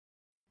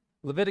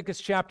Leviticus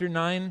chapter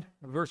 9,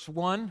 verse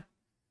 1,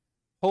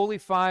 holy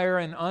fire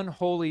and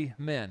unholy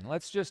men.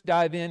 Let's just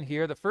dive in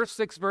here. The first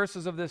 6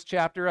 verses of this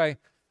chapter I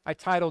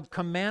titled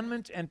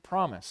Commandment and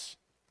Promise.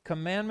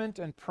 Commandment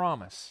and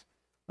Promise.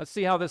 Let's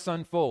see how this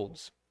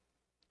unfolds.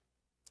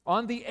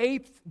 On the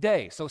 8th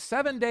day, so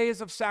 7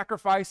 days of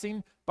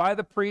sacrificing by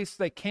the priests.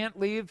 They can't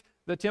leave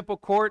the temple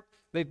court.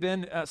 They've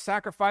been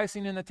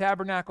sacrificing in the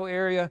tabernacle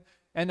area,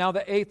 and now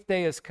the 8th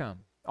day has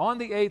come. On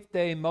the 8th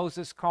day,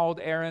 Moses called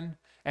Aaron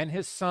and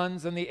his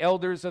sons and the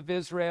elders of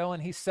Israel,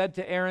 and he said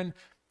to Aaron,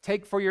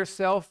 "Take for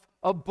yourself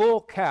a bull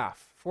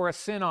calf for a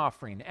sin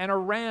offering and a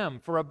ram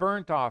for a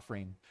burnt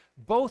offering,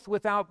 both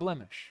without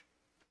blemish,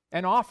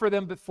 and offer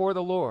them before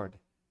the Lord.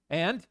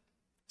 And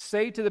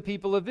say to the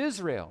people of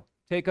Israel,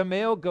 take a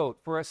male goat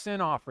for a sin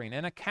offering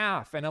and a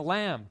calf and a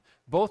lamb,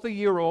 both a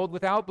year old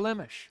without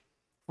blemish,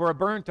 for a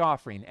burnt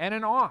offering, and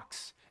an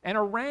ox and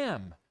a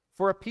ram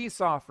for a peace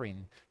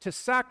offering to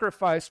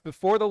sacrifice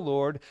before the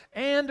Lord,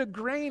 and a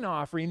grain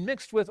offering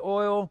mixed with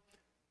oil."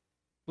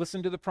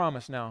 Listen to the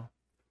promise now.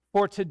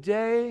 "For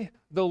today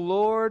the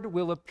Lord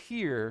will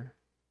appear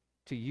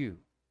to you."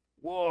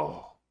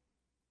 Whoa.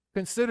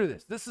 Consider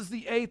this. This is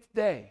the 8th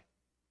day.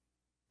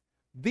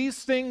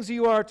 These things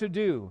you are to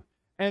do.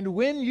 And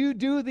when you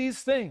do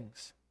these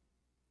things,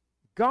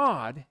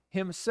 God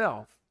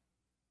himself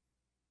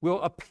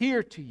will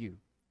appear to you.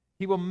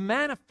 He will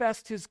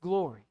manifest his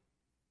glory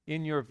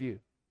in your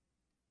view.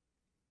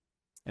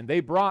 And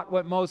they brought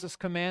what Moses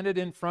commanded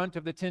in front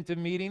of the tent of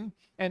meeting,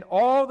 and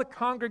all the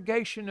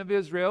congregation of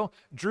Israel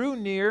drew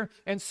near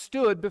and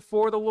stood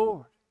before the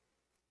Lord.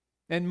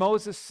 And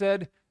Moses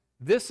said,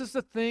 "This is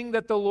the thing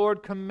that the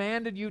Lord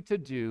commanded you to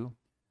do,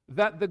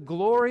 that the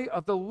glory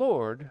of the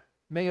Lord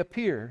may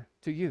appear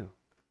to you."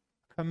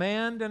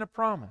 Command and a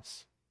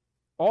promise.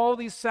 All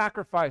these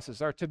sacrifices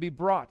are to be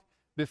brought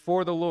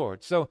before the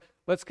Lord. So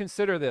let's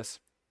consider this.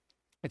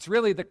 It's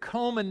really the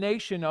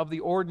culmination of the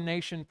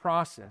ordination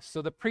process.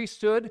 So the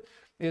priesthood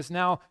is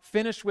now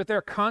finished with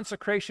their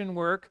consecration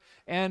work,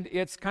 and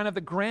it's kind of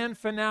the grand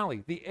finale,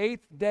 the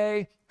 8th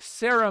day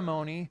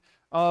ceremony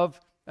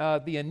of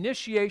the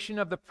initiation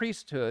of the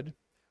priesthood,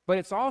 but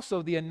it's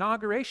also the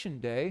inauguration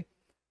day,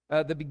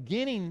 the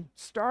beginning,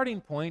 starting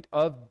point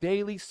of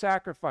daily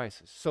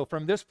sacrifices. So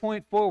from this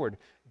point forward,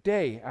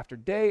 day after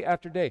day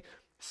after day,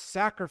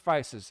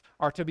 sacrifices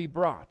are to be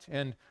brought,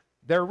 and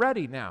they're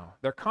ready now.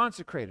 They're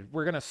consecrated.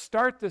 We're going to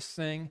start this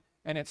thing,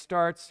 and it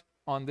starts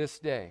on this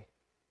day.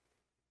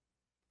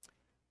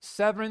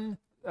 7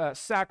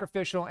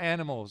 sacrificial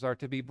animals are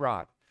to be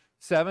brought.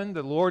 7,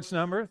 the Lord's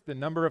number, the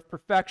number of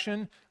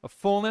perfection, of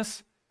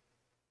fullness.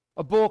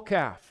 A bull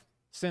calf,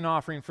 sin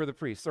offering for the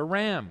priests. A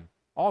ram,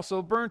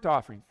 also burnt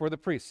offering for the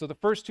priests. So the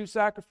first 2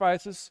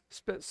 sacrifices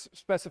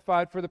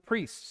specified for the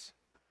priests.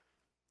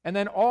 And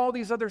then all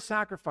these other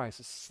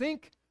sacrifices.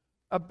 Think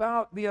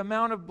about the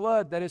amount of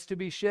blood that is to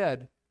be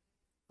shed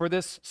for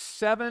this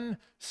 7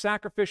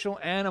 sacrificial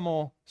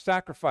animal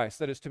sacrifice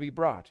that is to be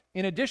brought.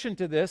 In addition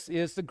to this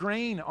is the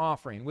grain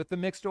offering with the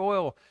mixed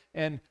oil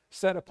and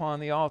set upon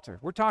the altar.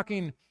 We're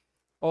talking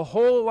a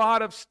whole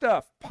lot of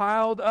stuff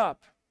piled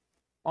up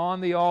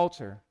on the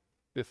altar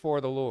before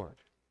the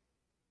Lord.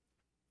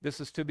 This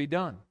is to be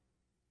done.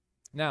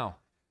 Now,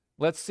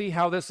 let's see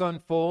how this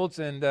unfolds,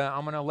 and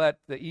I'm going to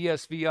let the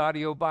ESV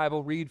Audio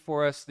Bible read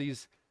for us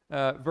these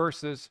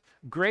verses.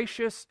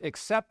 Gracious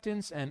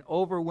acceptance and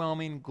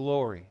overwhelming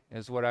glory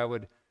is what I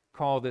would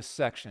call this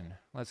section.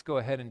 Let's go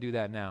ahead and do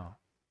that now.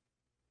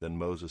 Then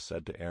Moses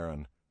said to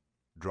Aaron,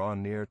 "Draw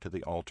near to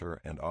the altar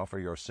and offer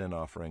your sin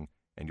offering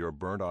and your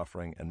burnt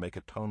offering, and make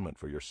atonement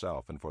for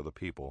yourself and for the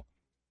people.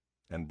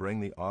 And bring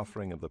the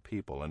offering of the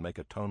people and make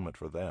atonement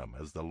for them,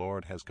 as the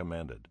Lord has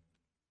commanded."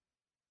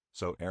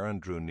 So Aaron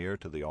drew near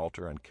to the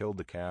altar and killed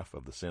the calf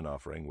of the sin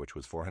offering, which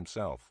was for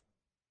himself.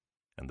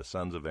 And the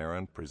sons of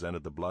Aaron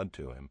presented the blood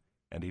to him,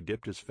 and he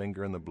dipped his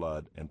finger in the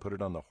blood and put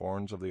it on the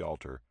horns of the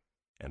altar,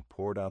 and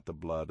poured out the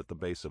blood at the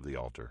base of the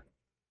altar.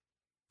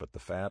 But the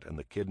fat and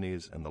the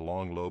kidneys and the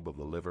long lobe of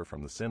the liver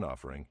from the sin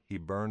offering he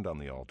burned on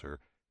the altar,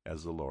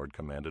 as the Lord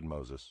commanded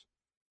Moses.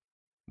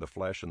 The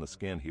flesh and the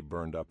skin he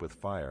burned up with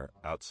fire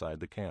outside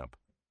the camp.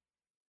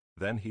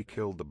 Then he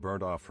killed the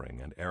burnt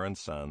offering, and Aaron's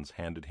sons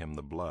handed him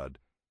the blood,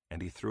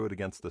 and he threw it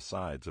against the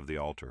sides of the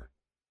altar.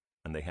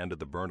 And they handed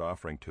the burnt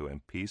offering to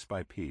him piece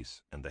by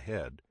piece, and the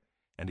head,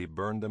 and he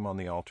burned them on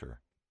the altar.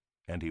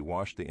 And he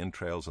washed the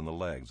entrails and the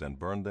legs, and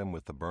burned them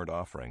with the burnt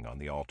offering on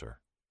the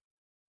altar.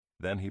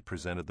 Then he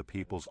presented the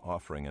people's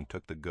offering, and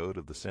took the goat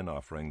of the sin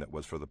offering that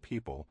was for the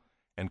people,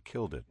 and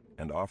killed it,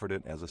 and offered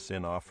it as a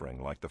sin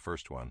offering like the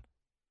first one.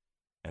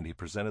 And he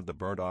presented the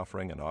burnt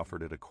offering, and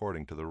offered it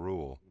according to the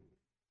rule.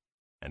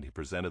 And he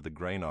presented the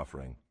grain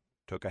offering,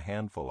 took a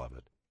handful of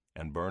it,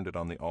 and burned it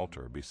on the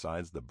altar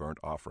besides the burnt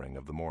offering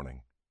of the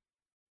morning.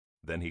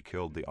 Then he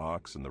killed the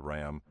ox and the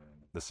ram,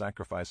 the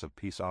sacrifice of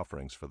peace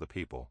offerings for the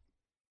people.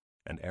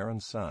 And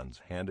Aaron's sons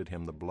handed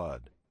him the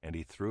blood, and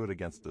he threw it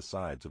against the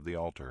sides of the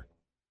altar.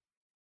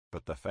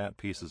 But the fat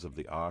pieces of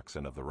the ox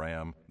and of the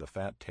ram, the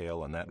fat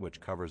tail and that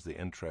which covers the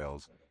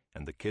entrails,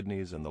 and the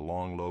kidneys and the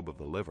long lobe of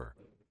the liver,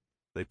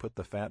 They put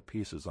the fat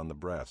pieces on the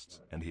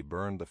breasts, and he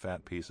burned the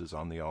fat pieces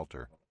on the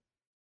altar.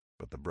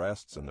 But the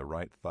breasts and the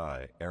right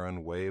thigh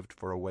Aaron waved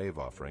for a wave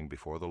offering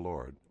before the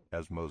Lord,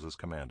 as Moses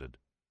commanded.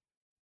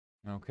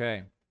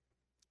 Okay.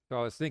 So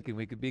I was thinking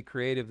we could be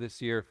creative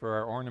this year for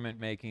our ornament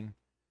making.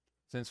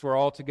 Since we're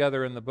all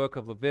together in the book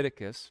of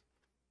Leviticus,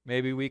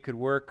 maybe we could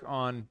work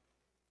on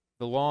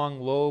the long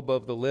lobe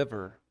of the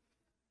liver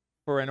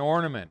for an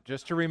ornament,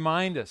 just to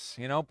remind us,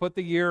 put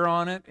the year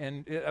on it,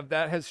 and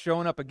that has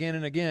shown up again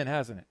and again,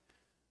 hasn't it?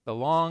 The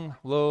long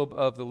lobe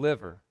of the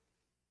liver.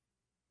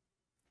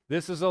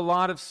 This is a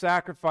lot of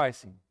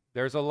sacrificing.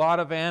 There's a lot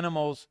of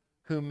animals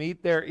who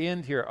meet their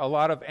end here, a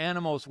lot of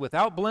animals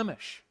without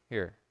blemish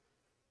here,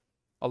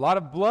 a lot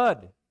of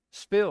blood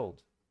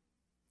spilled,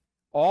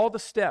 all the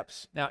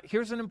steps. Now,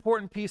 here's an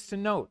important piece to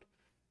note.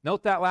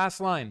 Note that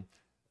last line.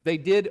 They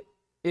did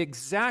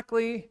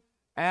exactly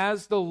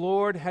as the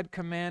Lord had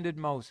commanded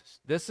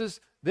Moses. This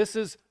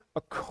is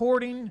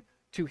according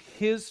to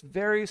his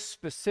very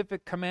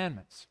specific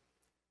commandments.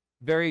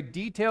 Very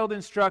detailed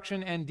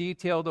instruction and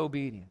detailed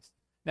obedience.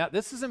 Now,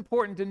 this is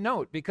important to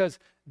note because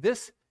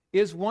this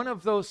is one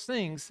of those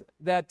things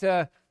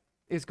that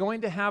is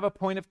going to have a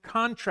point of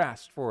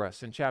contrast for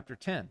us in chapter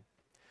 10.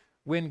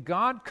 When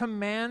God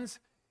commands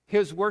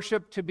his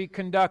worship to be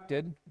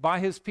conducted by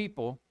his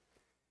people,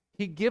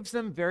 he gives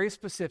them very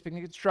specific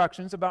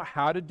instructions about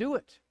how to do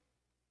it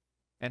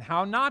and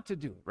how not to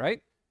do it,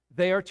 right?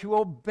 They are to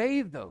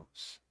obey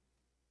those.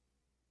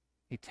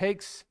 He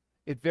takes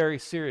it very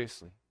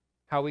seriously,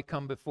 how we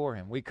come before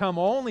him. We come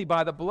only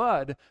by the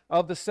blood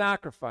of the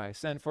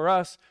sacrifice, and for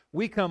us,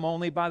 we come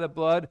only by the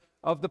blood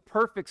of the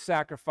perfect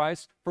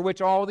sacrifice for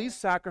which all these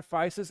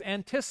sacrifices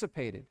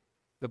anticipated,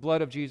 the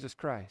blood of Jesus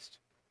Christ.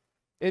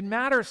 It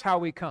matters how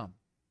we come.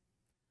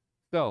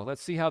 So,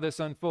 let's see how this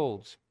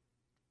unfolds.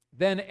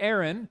 Then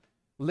Aaron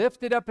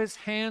lifted up his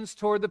hands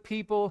toward the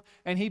people,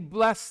 and he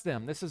blessed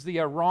them. This is the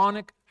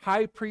Aaronic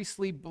high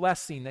priestly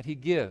blessing that he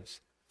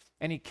gives.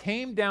 And he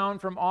came down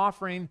from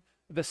offering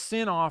the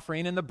sin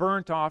offering and the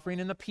burnt offering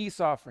and the peace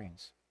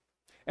offerings.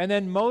 And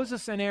then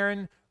Moses and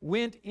Aaron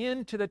went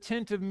into the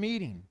tent of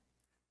meeting.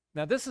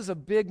 Now, this is a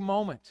big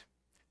moment.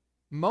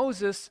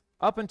 Moses,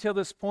 up until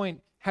this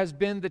point, has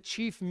been the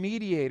chief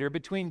mediator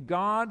between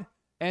God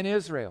and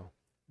Israel.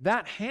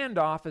 That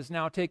handoff is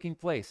now taking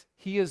place.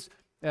 He is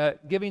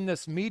giving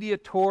this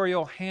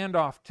mediatorial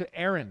handoff to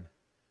Aaron.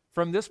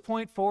 From this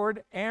point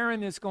forward,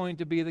 Aaron is going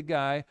to be the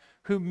guy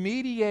who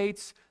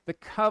mediates the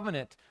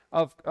covenant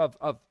of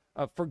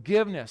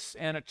forgiveness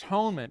and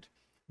atonement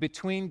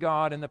between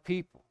God and the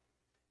people.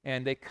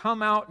 And they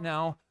come out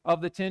now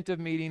of the tent of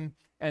meeting,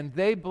 and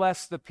they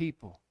bless the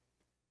people.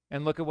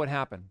 And look at what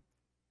happened.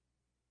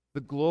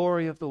 The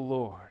glory of the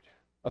Lord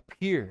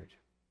appeared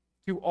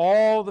to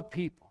all the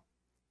people.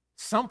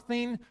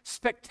 Something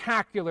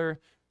spectacular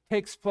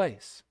takes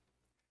place.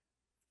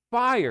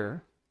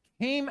 Fire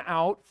came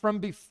out from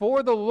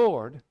before the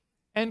Lord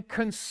and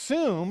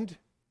consumed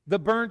the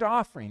burnt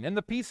offering and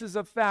the pieces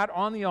of fat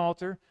on the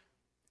altar.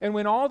 And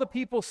when all the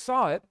people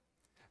saw it,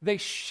 they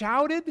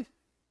shouted,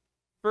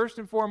 first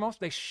and foremost,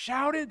 they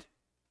shouted,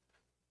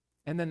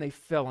 and then they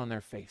fell on their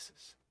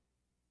faces.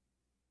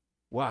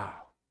 Wow.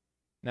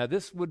 Now,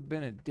 this would have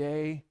been a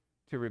day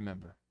to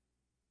remember.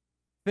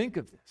 Think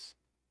of this.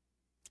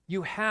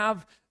 You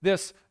have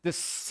this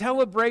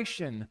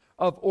celebration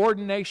of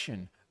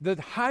ordination. The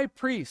high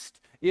priest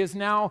is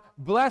now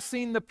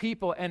blessing the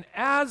people, and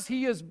as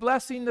he is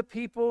blessing the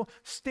people,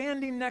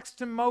 standing next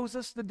to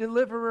Moses, the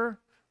deliverer,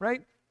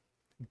 right?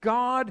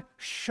 God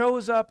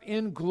shows up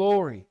in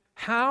glory.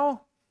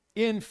 How?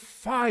 In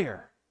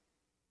fire.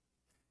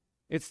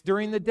 It's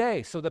during the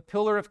day, so the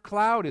pillar of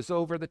cloud is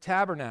over the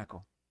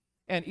tabernacle.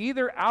 And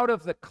either out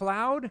of the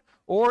cloud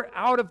or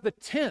out of the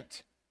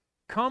tent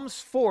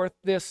comes forth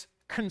this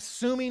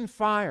consuming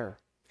fire,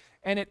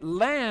 and it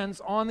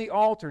lands on the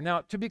altar.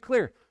 Now, to be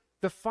clear,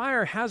 the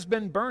fire has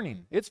been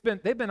burning.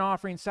 They've been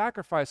offering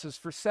sacrifices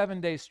for 7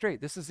 days straight.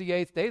 This is the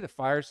 8th day. The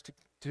fire's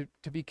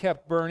to be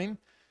kept burning.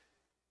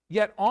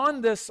 Yet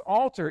on this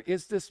altar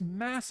is this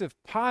massive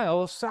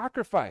pile of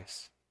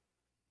sacrifice.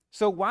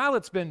 So while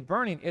it's been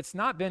burning, it's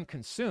not been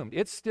consumed.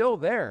 It's still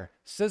there,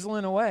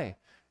 sizzling away.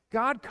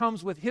 God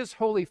comes with his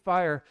holy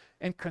fire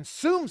and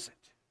consumes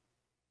it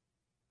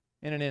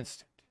in an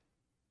instant.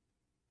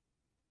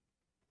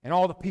 And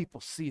all the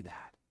people see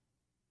that.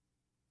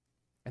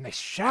 And they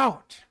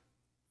shout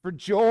for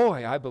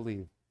joy, I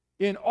believe,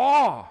 in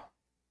awe.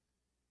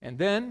 And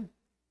then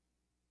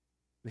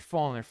they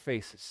fall on their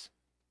faces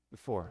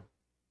before him.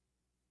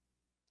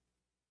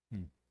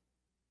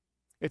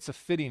 It's a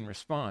fitting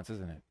response,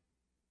 isn't it?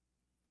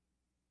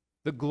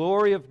 The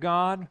glory of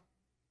God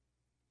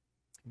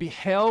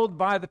beheld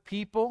by the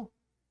people.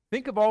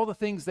 Think of all the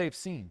things they've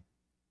seen.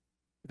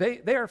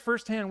 They are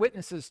firsthand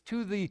witnesses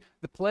to the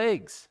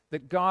plagues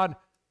that God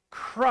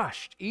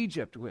crushed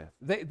Egypt with.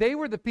 They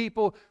were the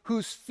people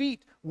whose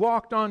feet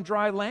walked on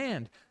dry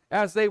land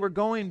as they were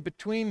going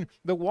between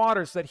the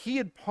waters that he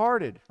had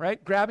parted,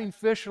 right? Grabbing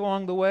fish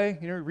along the way,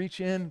 reach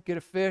in, get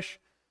a fish.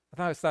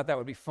 I always thought that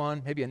would be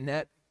fun, maybe a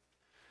net.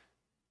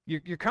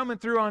 You're coming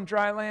through on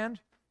dry land.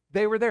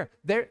 They were there.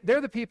 They're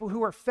the people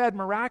who are fed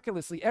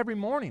miraculously every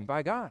morning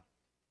by God.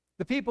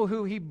 The people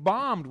who he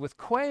bombed with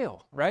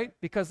quail, right?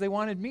 Because they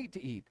wanted meat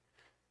to eat.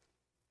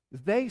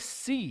 They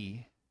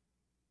see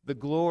the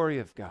glory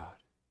of God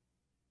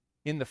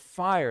in the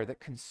fire that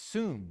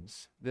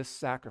consumes this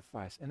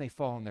sacrifice, and they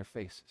fall on their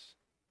faces.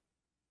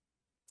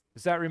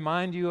 Does that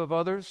remind you of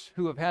others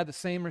who have had the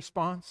same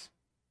response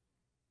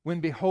when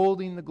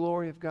beholding the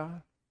glory of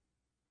God?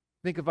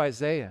 Think of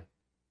Isaiah.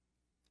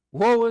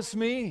 Woe is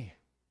me!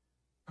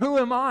 Who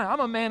am I? I'm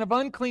a man of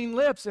unclean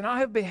lips, and I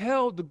have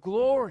beheld the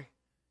glory.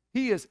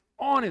 He is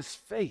on his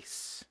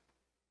face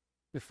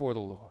before the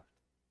Lord.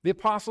 The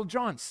Apostle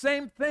John,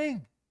 same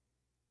thing.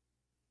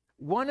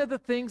 One of the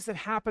things that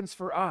happens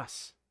for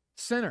us,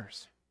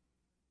 sinners,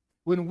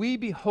 when we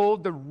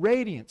behold the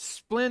radiant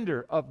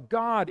splendor of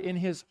God in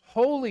his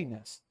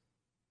holiness,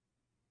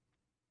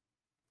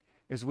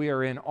 is we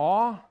are in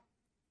awe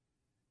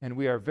and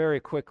we are very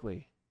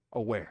quickly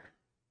aware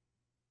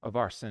of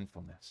our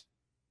sinfulness.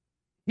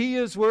 He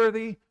is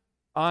worthy,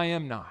 I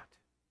am not.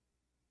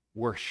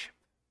 Worship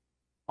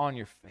on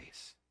your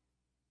face.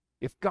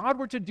 If God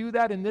were to do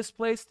that in this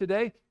place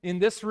today, in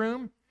this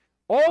room,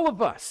 all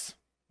of us,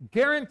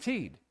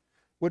 guaranteed,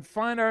 would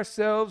find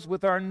ourselves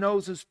with our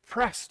noses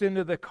pressed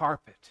into the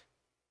carpet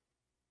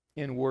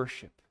in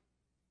worship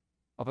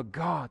of a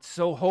God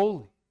so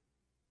holy,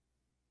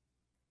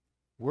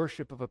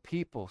 worship of a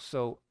people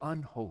so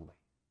unholy.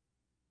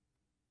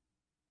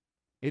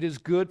 It is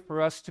good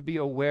for us to be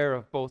aware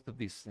of both of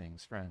these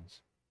things,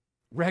 friends,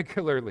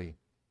 regularly,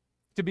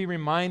 to be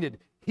reminded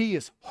he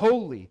is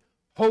holy,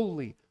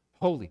 holy,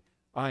 holy.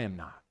 I am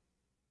not.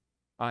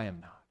 I am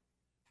not.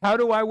 How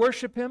do I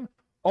worship him?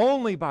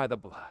 Only by the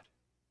blood.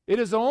 It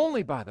is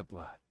only by the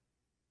blood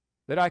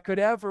that I could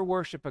ever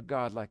worship a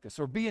God like this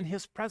or be in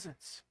his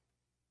presence.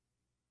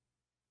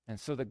 And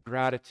so the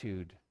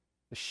gratitude,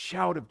 the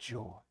shout of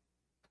joy.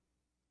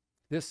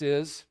 This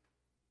is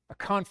a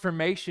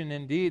confirmation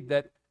indeed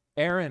that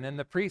Aaron and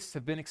the priests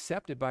have been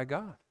accepted by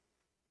God.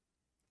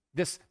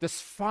 This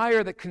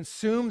fire that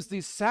consumes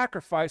these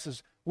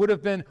sacrifices would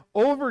have been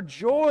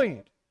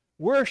overjoyed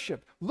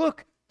worship.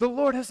 Look, the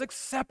Lord has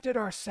accepted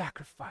our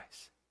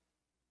sacrifice.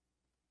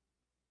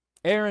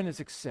 Aaron is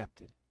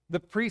accepted. The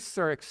priests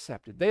are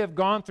accepted. They have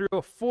gone through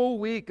a full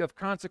week of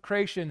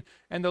consecration,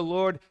 and the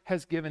Lord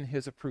has given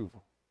his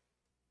approval.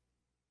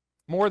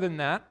 More than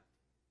that,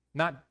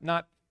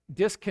 not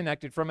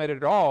disconnected from it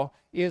at all,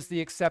 is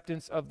the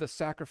acceptance of the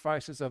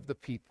sacrifices of the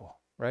people,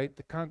 right?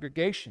 The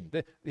congregation,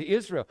 the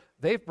Israel,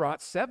 they've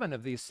brought 7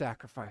 of these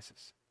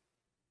sacrifices,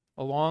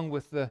 along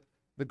with the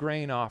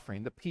grain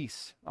offering, the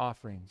peace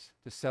offerings,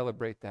 to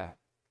celebrate that.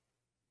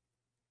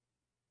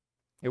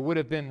 It would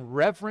have been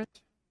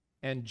reverent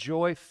and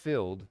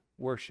joy-filled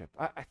worship.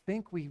 I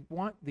think we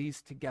want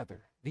these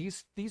together.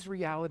 These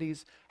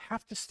realities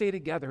have to stay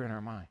together in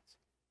our minds.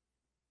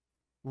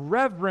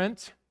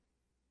 Reverent,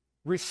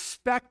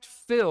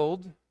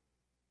 respect-filled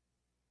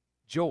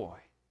joy.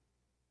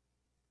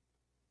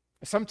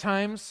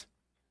 Sometimes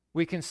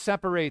we can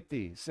separate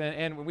these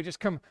and we just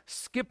come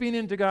skipping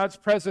into God's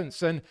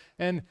presence and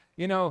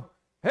you know,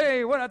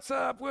 hey, what's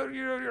up?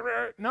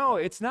 No,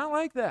 it's not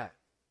like that.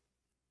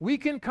 We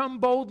can come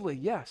boldly,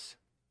 yes,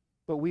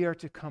 but we are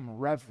to come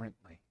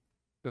reverently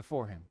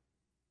before him,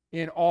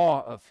 in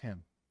awe of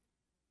him,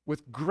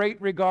 with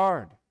great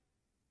regard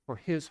for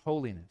his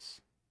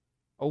holiness,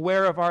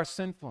 aware of our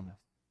sinfulness,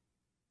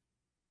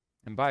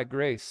 and by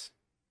grace,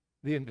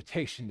 the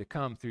invitation to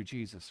come through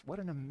Jesus. What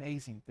an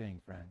amazing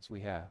thing, friends,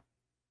 we have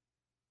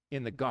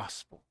in the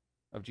gospel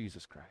of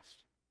Jesus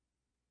Christ.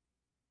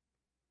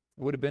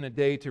 It would have been a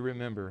day to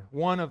remember.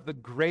 One of the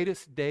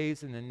greatest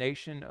days in the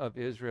nation of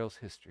Israel's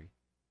history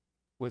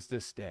was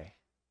this day,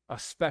 a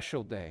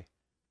special day.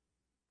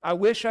 I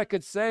wish I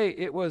could say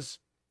it was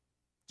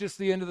just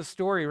the end of the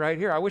story right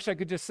here. I wish I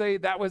could just say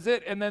that was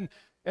it,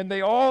 and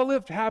they all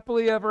lived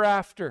happily ever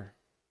after.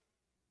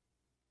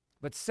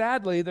 But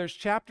sadly, there's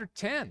chapter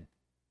 10.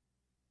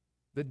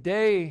 The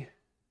day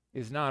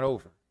is not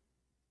over.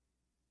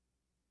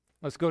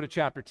 Let's go to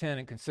chapter 10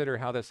 and consider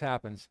how this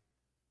happens.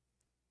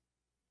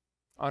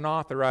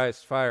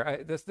 Unauthorized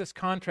fire. This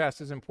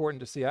contrast is important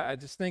to see. I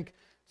just think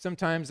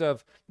sometimes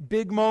of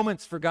big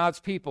moments for God's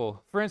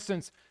people. For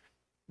instance,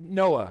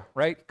 Noah,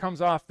 right,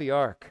 comes off the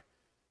ark.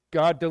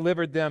 God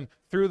delivered them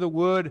through the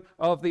wood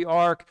of the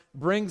ark,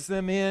 brings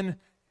them in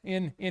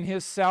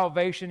his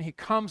salvation. He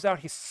comes out,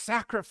 he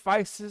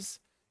sacrifices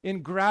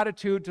in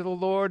gratitude to the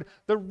Lord.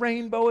 The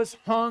rainbow is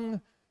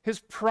hung. His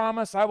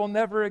promise, I will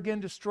never again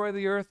destroy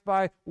the earth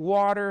by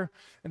water.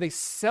 And they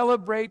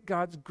celebrate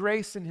God's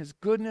grace and his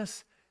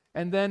goodness.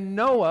 And then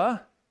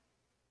Noah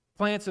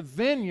plants a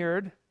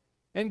vineyard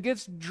and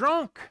gets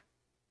drunk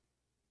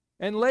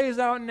and lays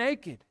out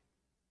naked.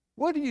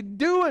 What are you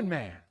doing,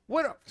 man?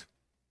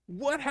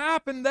 What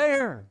happened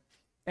there?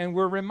 And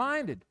we're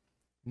reminded,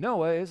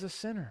 Noah is a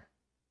sinner.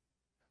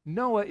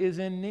 Noah is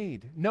in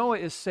need. Noah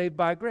is saved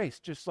by grace,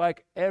 just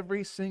like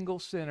every single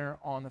sinner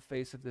on the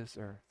face of this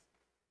earth.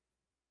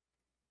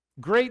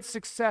 great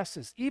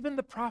successes, even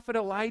the prophet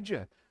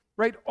Elijah,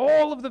 right?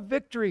 All of the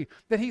victory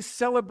that he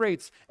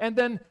celebrates. And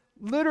then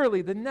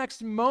literally the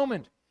next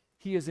moment,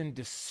 he is in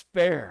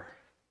despair,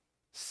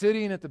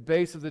 sitting at the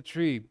base of the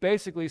tree,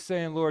 basically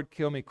saying, Lord,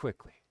 kill me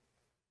quickly.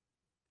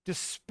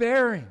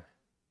 Despairing.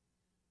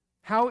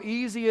 How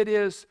easy it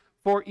is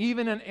for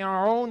even in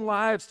our own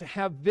lives to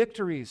have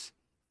victories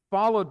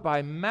followed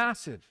by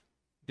massive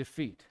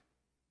defeat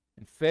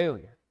and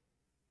failure.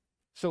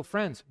 So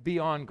friends, be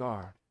on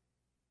guard.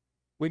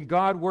 When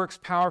God works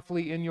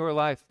powerfully in your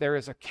life, there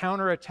is a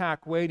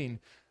counterattack waiting.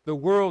 The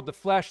world, the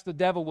flesh, the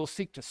devil will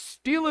seek to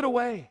steal it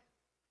away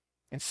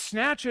and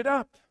snatch it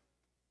up.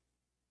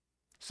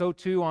 So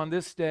too on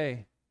this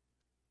day,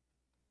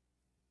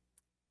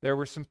 there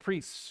were some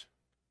priests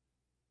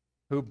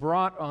who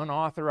brought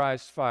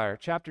unauthorized fire.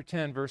 Chapter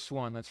 10, verse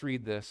 1, let's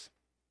read this.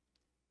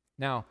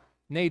 Now,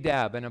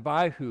 Nadab and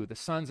Abihu, the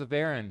sons of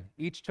Aaron,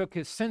 each took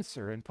his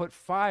censer and put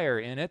fire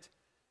in it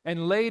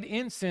and laid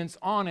incense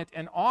on it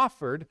and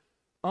offered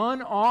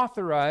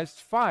unauthorized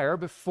fire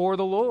before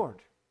the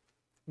Lord,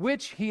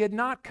 which he had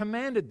not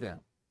commanded them.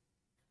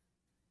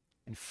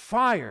 And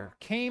fire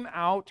came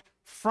out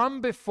from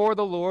before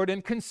the Lord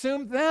and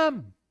consumed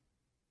them,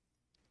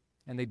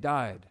 and they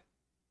died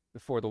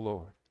before the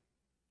Lord.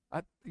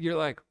 You're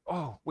like,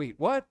 oh, wait,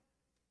 what?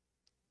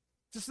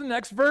 Just the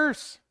next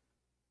verse.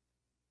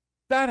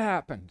 That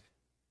happened.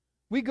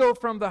 We go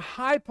from the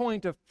high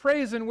point of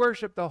praise and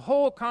worship. The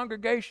whole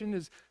congregation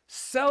is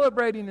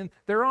celebrating, and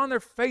they're on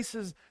their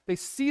faces. They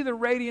see the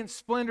radiant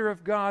splendor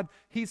of God.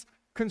 He's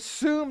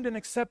consumed and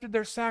accepted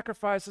their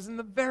sacrifices. In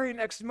the very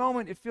next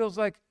moment, it feels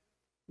like,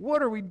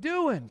 what are we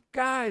doing?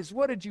 Guys,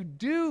 what did you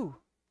do?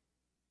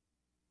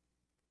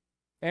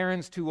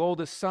 Aaron's two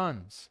oldest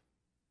sons,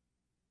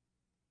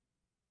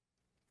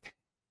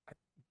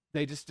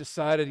 they just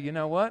decided, you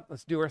know what?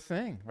 Let's do our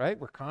thing, right?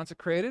 We're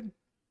consecrated,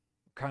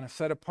 we're kind of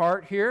set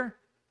apart here.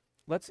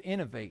 Let's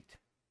innovate.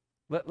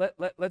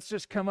 Let's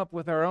just come up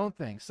with our own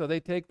thing. So they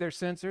take their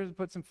censers and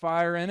put some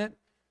fire in it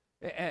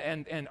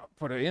and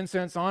put an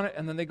incense on it,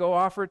 and then they go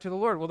offer it to the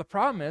Lord. Well, the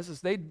problem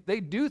is they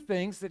do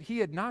things that he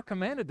had not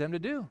commanded them to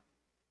do.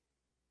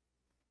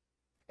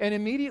 And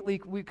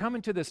immediately we come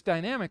into this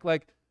dynamic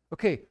like,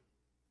 okay,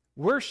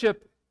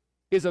 worship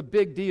is a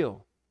big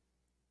deal.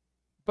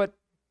 But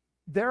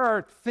there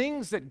are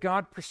things that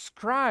God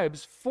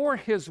prescribes for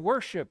his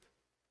worship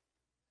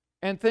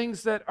and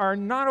things that are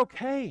not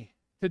okay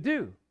to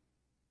do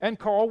and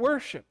call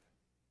worship.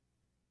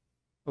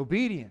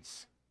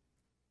 Obedience,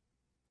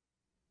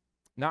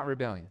 not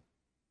rebellion.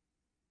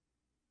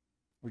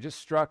 We're just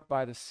struck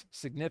by the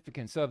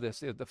significance of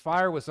this. The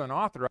fire was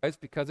unauthorized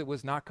because it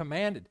was not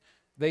commanded.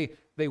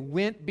 They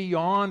went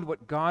beyond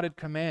what God had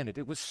commanded.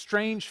 It was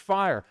strange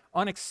fire,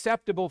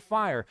 unacceptable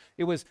fire.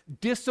 It was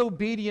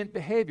disobedient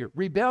behavior,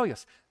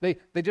 rebellious. They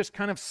just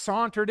kind of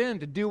sauntered in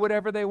to do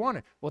whatever they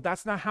wanted. Well,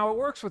 that's not how it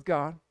works with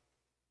God.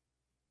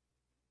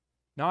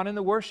 Not in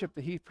the worship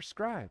that he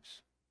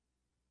prescribes.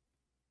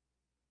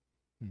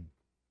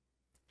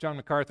 John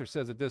MacArthur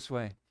says it this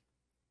way.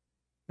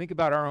 Think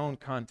about our own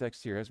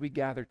context here as we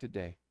gather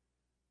today.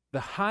 The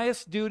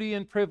highest duty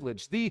and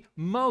privilege, the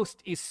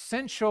most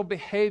essential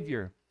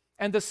behavior,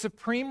 and the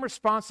supreme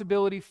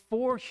responsibility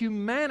for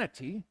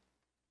humanity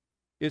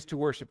is to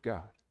worship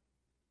God.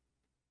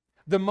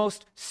 The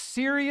most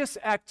serious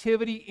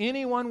activity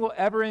anyone will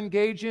ever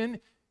engage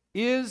in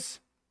is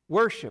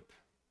worship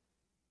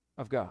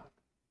of God.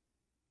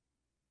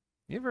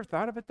 You ever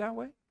thought of it that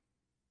way?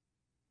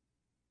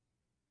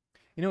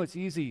 You know, it's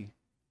easy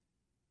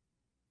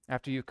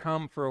after you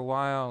come for a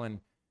while, and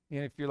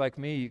if you're like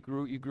me, you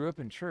grew up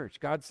in church.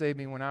 God saved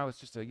me when I was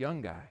just a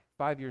young guy,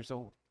 5 years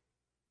old.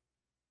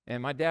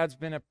 And my dad's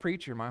been a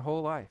preacher my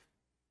whole life.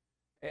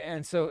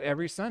 And so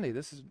every Sunday,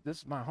 this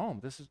is my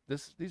home.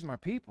 These are my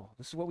people.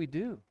 This is what we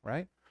do,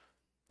 right?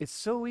 It's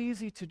so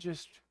easy to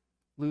just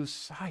lose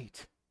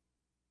sight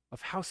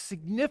of how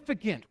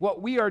significant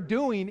what we are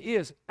doing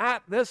is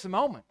at this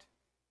moment.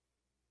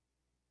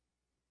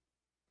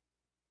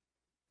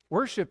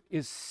 Worship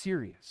is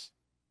serious.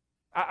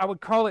 I would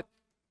call it,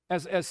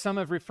 as some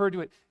have referred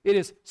to it, it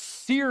is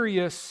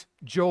serious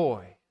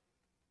joy.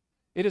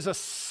 It is a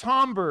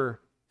somber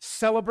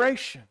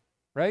celebration,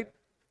 right?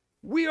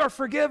 We are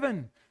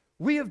forgiven.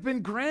 We have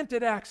been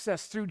granted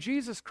access through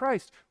Jesus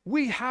Christ.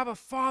 We have a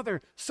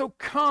Father. So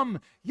come,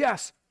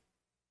 yes,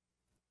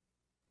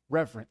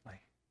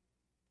 reverently,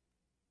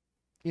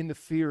 in the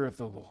fear of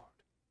the Lord,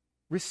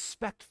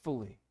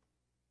 respectfully,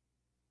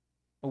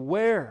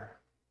 aware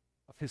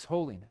of his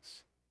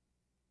holiness.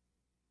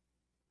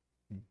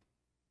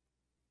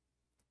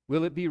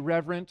 Will it be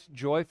reverent,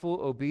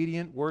 joyful,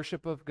 obedient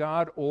worship of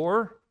God,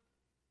 or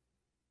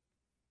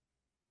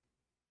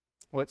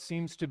what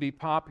seems to be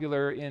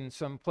popular in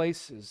some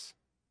places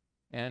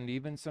and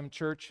even some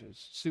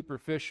churches,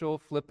 superficial,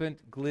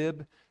 flippant,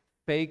 glib,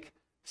 fake,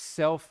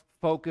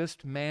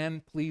 self-focused,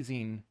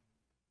 man-pleasing,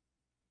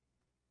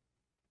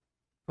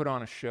 put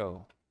on a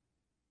show?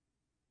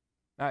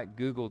 I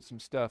Googled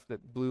some stuff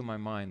that blew my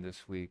mind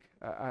this week.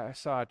 I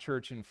saw a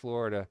church in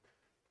Florida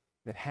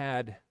that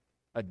had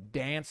a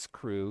dance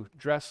crew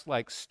dressed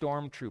like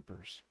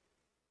stormtroopers,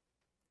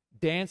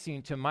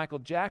 dancing to Michael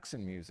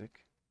Jackson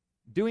music,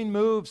 doing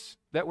moves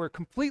that were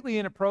completely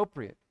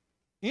inappropriate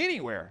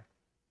anywhere.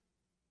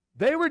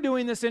 They were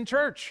doing this in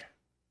church.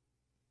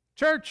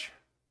 Church.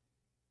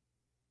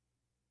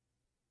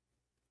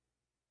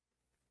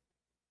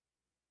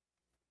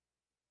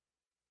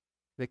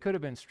 They could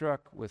have been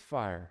struck with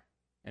fire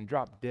and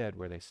dropped dead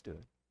where they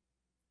stood.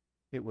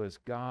 It was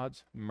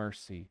God's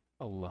mercy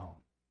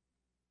alone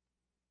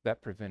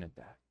that prevented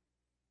that.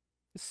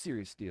 It's a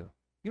serious deal.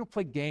 You don't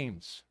play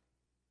games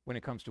when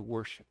it comes to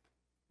worship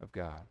of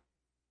God.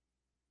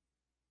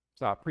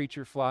 Saw a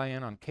preacher fly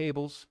in on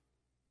cables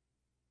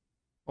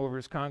over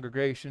his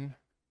congregation.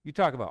 You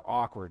talk about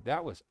awkward.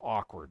 That was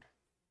awkward.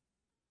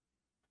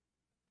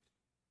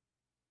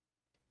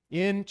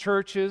 In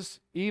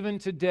churches, even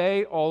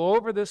today, all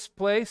over this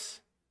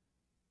place,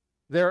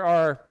 there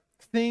are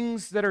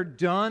things that are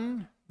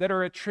done that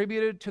are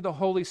attributed to the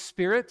Holy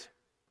Spirit.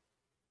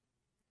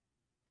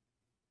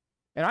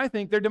 And I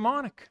think they're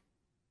demonic.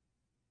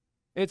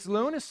 It's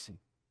lunacy.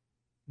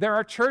 There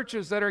are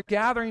churches that are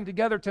gathering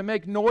together to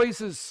make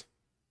noises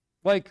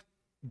like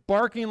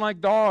barking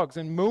like dogs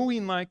and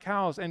mooing like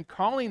cows and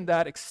calling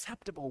that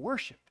acceptable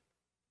worship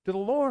to the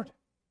Lord.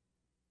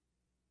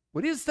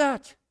 What is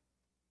that?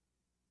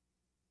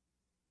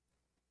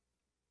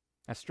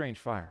 That's strange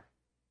fire.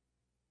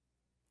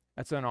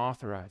 That's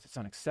unauthorized. It's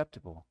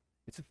unacceptable.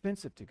 It's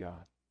offensive to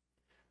God.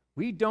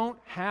 We don't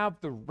have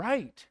the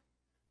right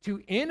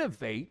to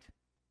innovate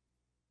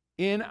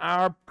in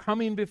our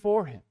coming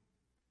before Him,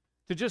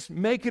 to just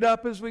make it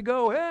up as we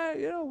go.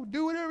 Hey,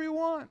 do whatever you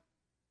want.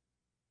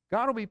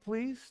 God will be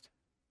pleased.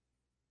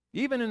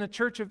 Even in the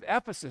church of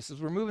Ephesus,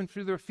 as we're moving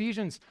through the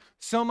Ephesians,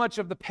 so much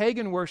of the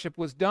pagan worship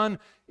was done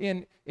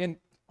in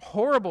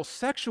horrible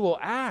sexual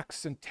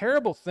acts and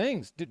terrible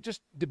things,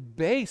 just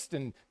debased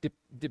and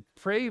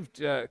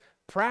depraved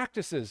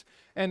practices.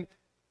 And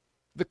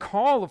the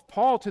call of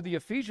Paul to the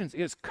Ephesians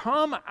is,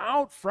 come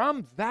out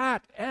from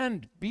that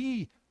and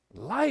be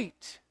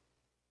light.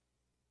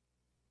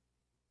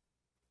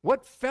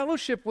 What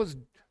fellowship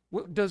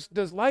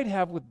does light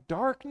have with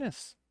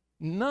darkness?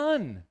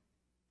 None.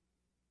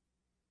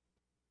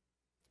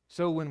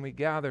 So when we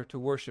gather to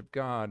worship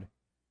God,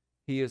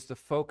 He is the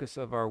focus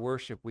of our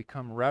worship. We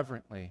come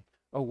reverently,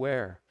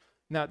 aware.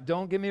 Now,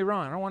 don't get me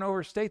wrong. I don't want to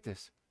overstate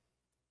this.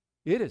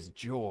 It is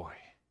joy.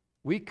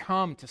 We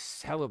come to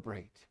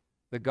celebrate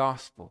the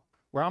gospel,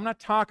 where I'm not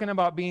talking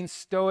about being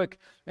stoic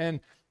and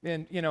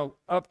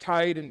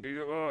uptight and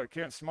I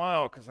can't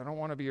smile because I don't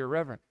want to be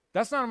irreverent.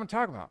 That's not what I'm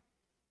talking about.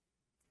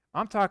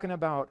 I'm talking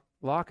about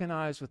locking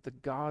eyes with the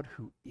God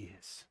who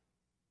is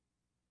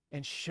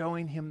and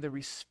showing Him the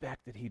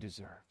respect that He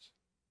deserves.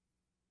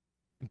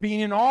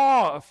 Being in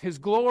awe of His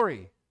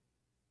glory,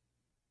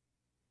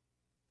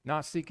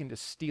 not seeking to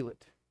steal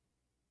it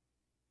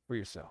for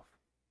yourself.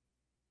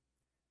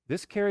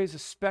 This carries a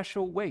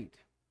special weight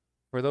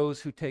for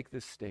those who take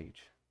this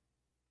stage.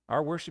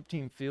 Our worship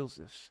team feels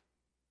this.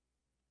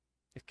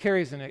 It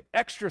carries an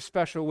extra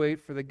special weight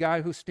for the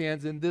guy who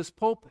stands in this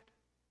pulpit,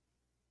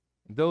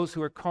 and those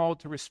who are called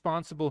to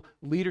responsible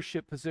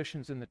leadership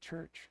positions in the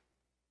church.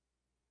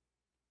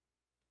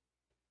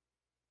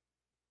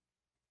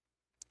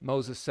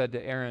 Moses said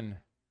to Aaron,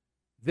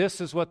 "This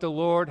is what the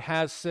Lord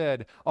has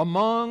said.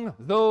 Among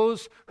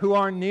those who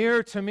are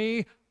near to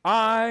me,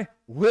 I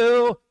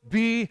will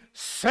be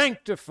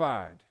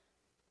sanctified.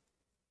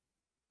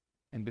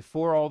 And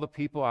before all the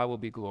people, I will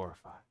be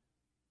glorified."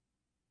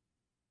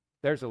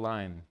 There's a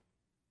line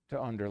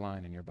to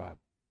underline in your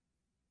Bible.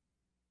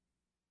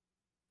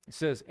 It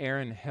says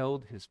Aaron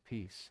held his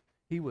peace.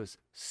 He was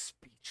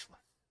speechless.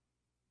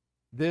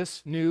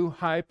 This new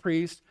high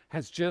priest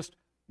has just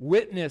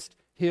witnessed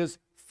his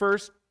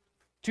first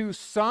two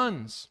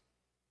sons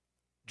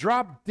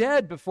drop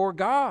dead before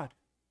God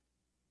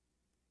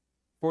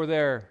for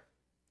their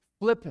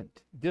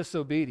flippant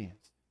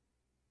disobedience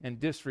and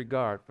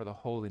disregard for the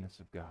holiness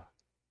of God.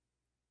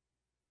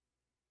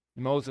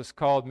 Moses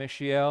called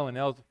Mishael and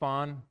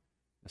Elzaphan,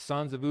 the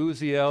sons of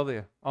Uzziel,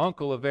 the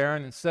uncle of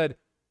Aaron, and said,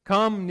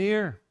 "Come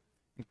near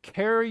and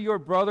carry your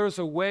brothers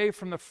away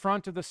from the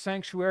front of the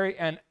sanctuary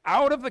and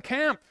out of the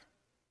camp."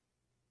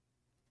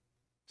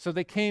 So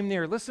they came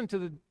near. Listen to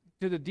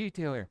the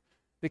detail here.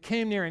 They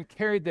came near and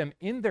carried them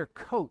in their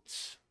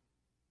coats.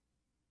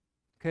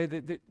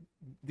 Okay,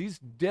 these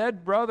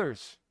dead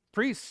brothers,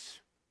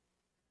 priests,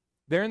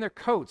 they're in their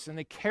coats, and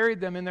they carried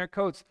them in their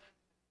coats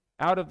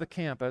out of the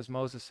camp, as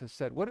Moses has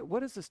said. What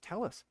does this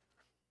tell us?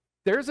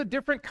 There's a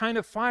different kind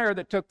of fire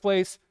that took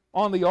place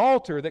on the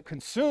altar that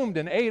consumed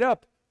and ate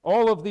up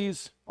all of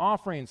these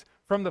offerings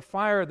from the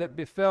fire that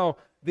befell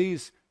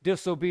these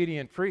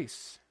disobedient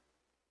priests.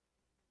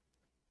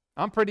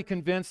 I'm pretty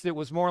convinced it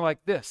was more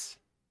like this.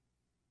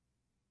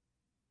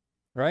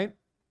 Right?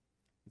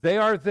 They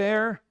are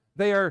there.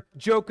 They are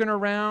joking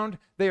around.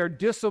 They are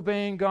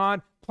disobeying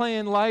God,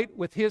 playing light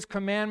with His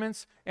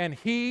commandments, and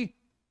He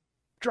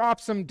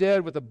drops them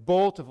dead with a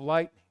bolt of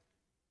lightning.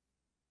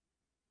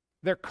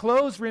 Their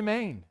clothes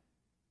remain,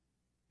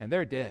 and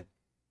they're dead.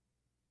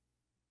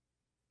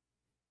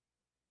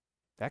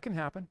 That can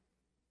happen.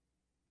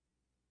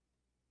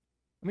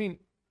 I mean,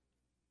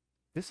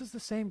 this is the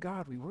same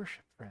God we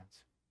worship,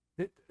 friends.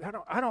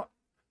 I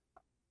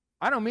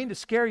don't mean to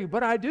scare you,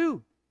 but I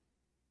do.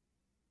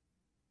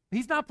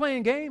 He's not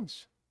playing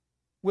games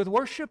with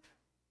worship.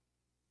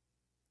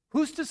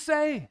 Who's to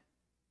say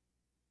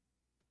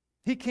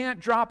he can't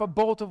drop a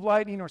bolt of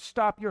lightning or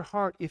stop your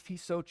heart if he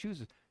so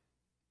chooses?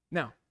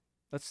 Now,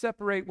 let's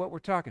separate what we're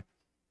talking.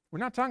 We're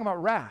not talking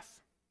about wrath.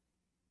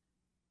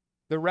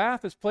 The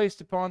wrath is placed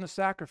upon the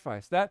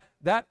sacrifice. That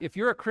if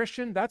you're a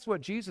Christian, that's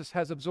what Jesus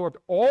has absorbed.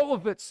 All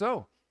of it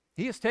so.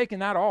 He has taken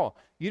that all.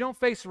 You don't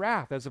face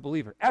wrath as a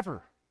believer,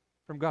 ever,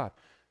 from God.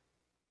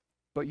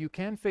 But you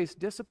can face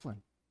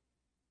discipline.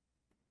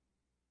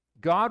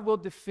 God will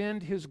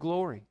defend his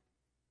glory.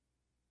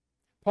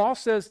 Paul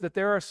says that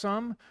there are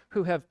some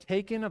who have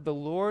taken of the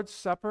Lord's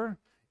Supper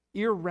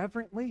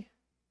irreverently,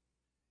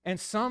 and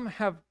some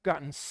have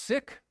gotten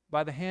sick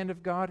by the hand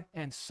of God,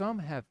 and some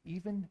have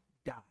even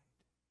died.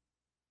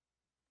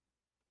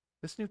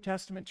 This New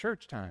Testament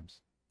church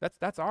times.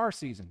 That's our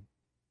season.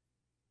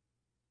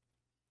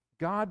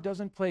 God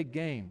doesn't play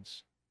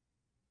games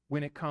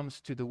when it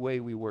comes to the way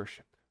we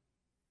worship.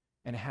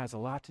 And it has a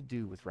lot to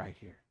do with right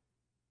here.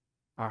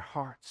 Our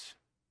hearts.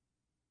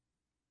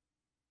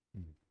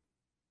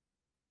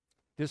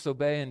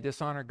 Disobey and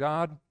dishonor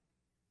God.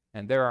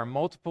 And there are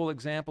multiple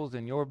examples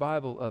in your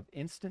Bible of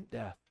instant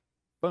death.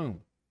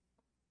 Boom.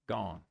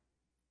 Gone.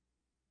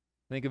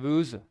 Think of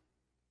Uzzah.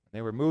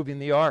 They were moving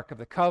the Ark of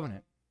the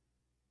Covenant.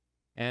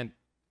 And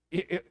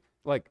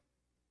like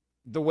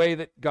the way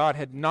that God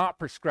had not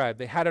prescribed.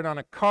 They had it on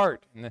a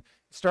cart and it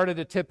started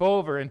to tip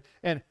over.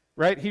 And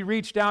right, he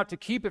reached out to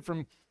keep it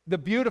from the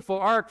beautiful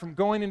ark from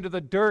going into the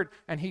dirt,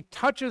 and he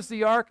touches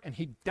the ark and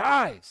he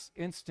dies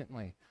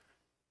instantly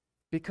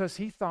because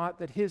he thought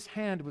that his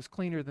hand was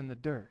cleaner than the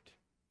dirt.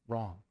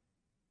 Wrong.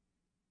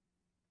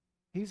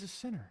 He's a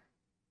sinner.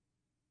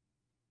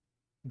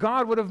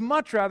 God would have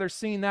much rather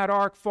seen that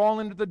ark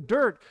fall into the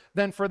dirt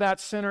than for that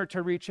sinner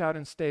to reach out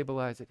and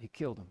stabilize it. He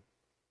killed him.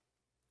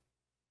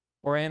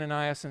 Or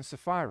Ananias and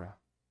Sapphira,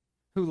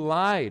 who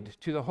lied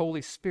to the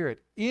Holy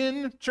Spirit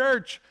in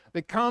church.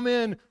 They come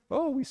in,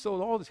 oh, we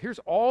sold all this. Here's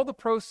all the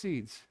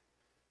proceeds.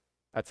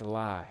 That's a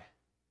lie.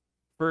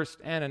 First,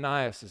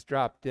 Ananias is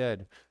dropped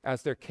dead.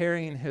 As they're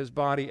carrying his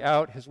body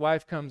out, his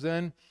wife comes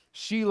in.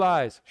 She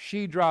lies.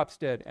 She drops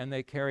dead, and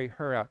they carry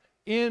her out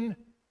in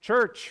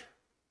church.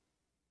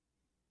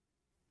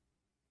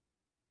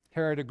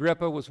 Herod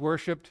Agrippa was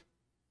worshipped.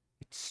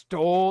 He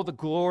stole the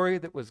glory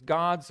that was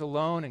God's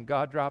alone, and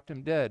God dropped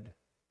him dead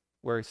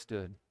where he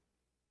stood.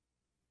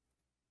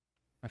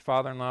 My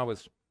father-in-law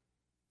was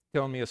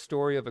telling me a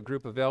story of a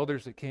group of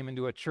elders that came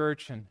into a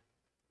church and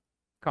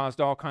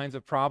caused all kinds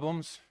of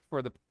problems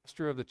for the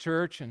pastor of the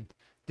church and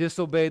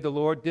disobeyed the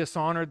Lord,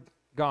 dishonored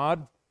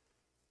God,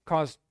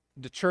 caused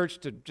the church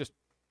to just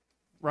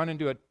run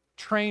into a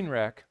train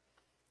wreck.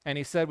 And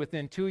he said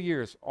within 2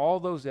 years, all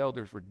those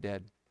elders were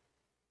dead.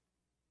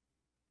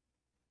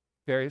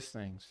 Various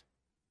things.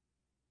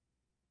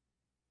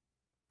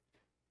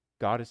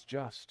 God is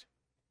just.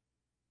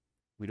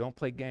 We don't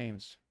play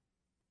games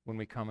when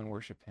we come and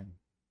worship him.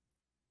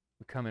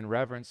 We come in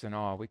reverence and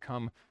awe. We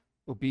come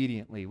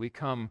obediently. We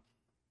come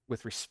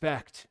with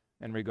respect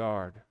and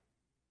regard.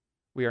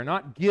 We are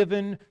not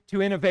given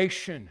to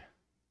innovation.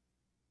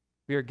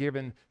 We are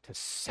given to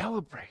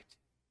celebrate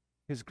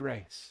his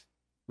grace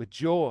with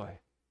joy,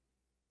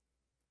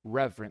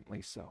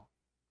 reverently so.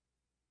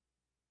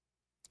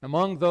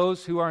 Among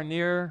those who are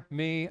near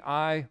me,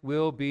 I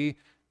will be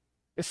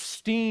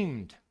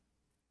esteemed,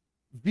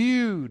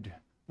 viewed,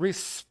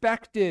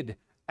 respected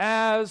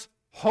as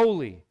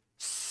holy,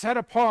 set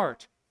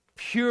apart,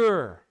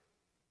 pure,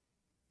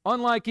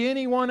 unlike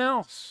anyone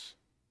else.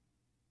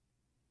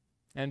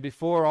 And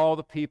before all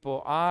the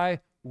people,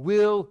 I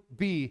will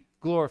be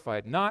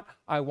glorified. Not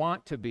I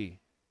want to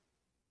be.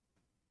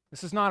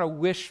 This is not a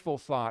wishful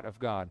thought of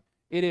God.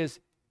 It is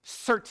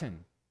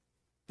certain.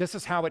 This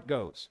is how it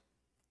goes.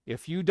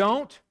 If you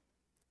don't,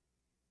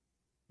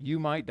 you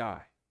might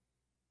die.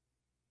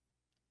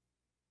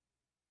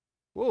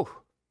 Whoa,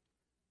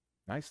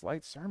 nice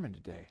light sermon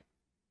today.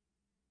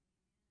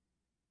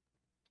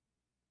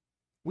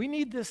 We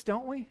need this,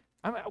 don't we?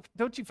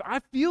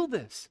 I feel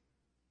this.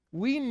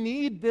 We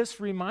need this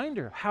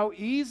reminder how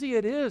easy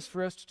it is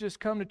for us to just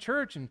come to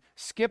church and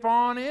skip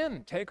on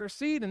in, take our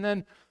seat, and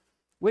then,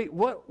 wait,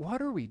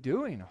 what are we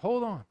doing?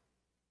 Hold on.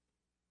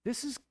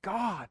 This is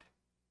God.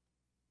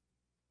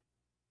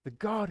 The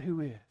God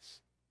who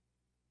is.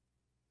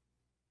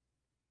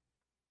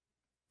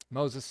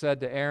 Moses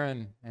said to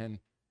Aaron and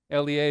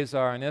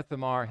Eleazar and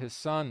Ithamar, his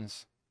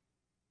sons,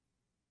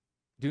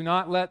 do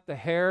not let the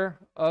hair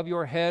of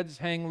your heads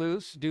hang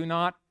loose. Do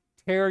not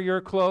tear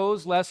your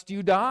clothes, lest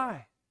you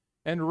die,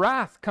 and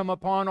wrath come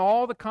upon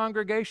all the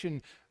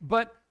congregation.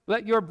 But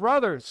let your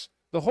brothers,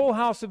 the whole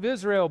house of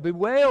Israel,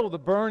 bewail the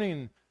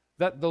burning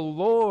that the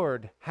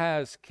Lord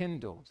has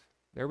kindled.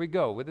 There we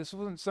go. This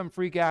wasn't some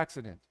freak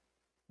accident.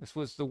 This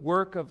was the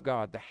work of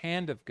God, the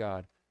hand of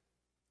God.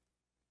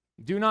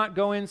 Do not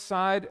go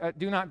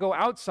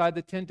outside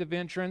the tent of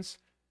entrance,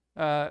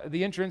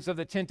 the entrance of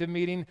the tent of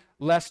meeting,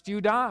 lest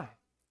you die.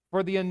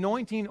 For the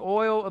anointing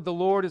oil of the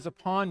Lord is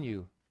upon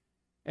you.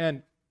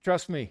 And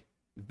trust me,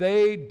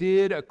 they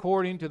did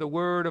according to the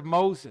word of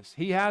Moses.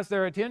 He has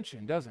their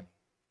attention, doesn't he?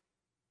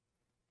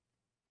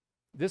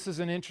 This is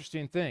an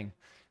interesting thing.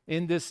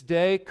 In this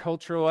day,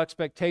 cultural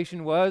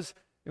expectation was,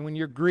 and when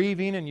you're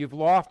grieving and you've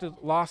lost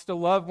a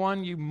loved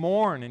one, you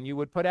mourn, and you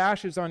would put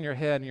ashes on your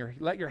head, and you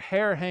let your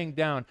hair hang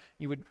down.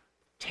 You would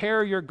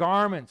tear your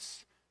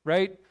garments,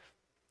 right?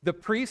 The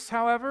priests,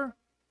 however,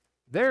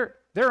 they're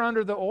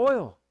under the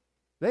oil.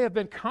 They have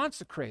been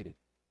consecrated.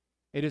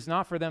 It is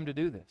not for them to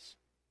do this,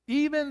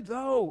 even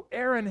though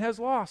Aaron has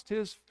lost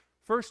his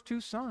first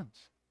two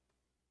sons,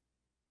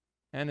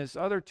 and his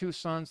other two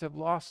sons have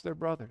lost their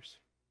brothers.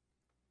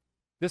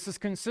 This is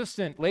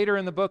consistent. Later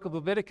in the book of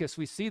Leviticus,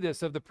 we see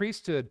this of the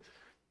priesthood.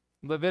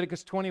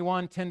 Leviticus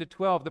 21,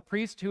 10-12. The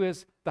priest who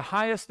is the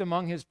highest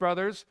among his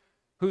brothers,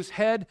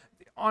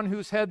 on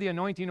whose head the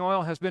anointing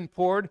oil has been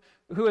poured,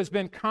 who has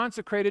been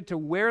consecrated to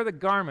wear the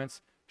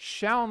garments,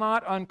 shall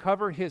not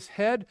uncover his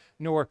head,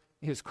 nor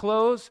his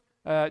clothes,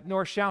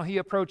 nor shall he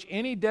approach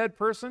any dead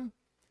person,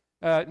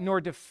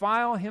 nor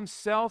defile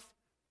himself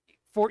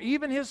for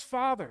even his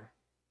father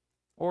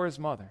or his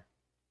mother.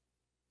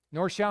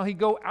 Nor shall he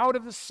go out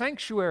of the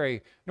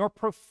sanctuary, nor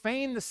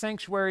profane the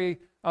sanctuary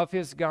of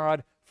his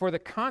God, for the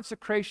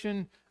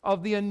consecration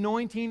of the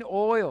anointing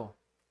oil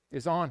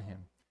is on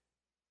him.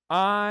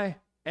 I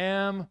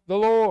am the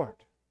Lord.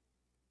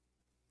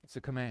 It's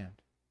a command.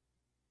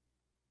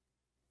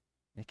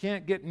 You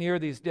can't get near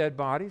these dead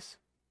bodies,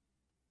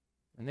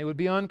 and they would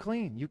be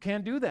unclean. You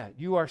can't do that.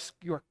 You are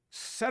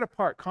set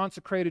apart,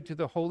 consecrated to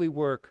the holy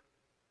work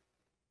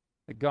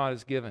that God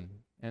has given.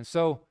 And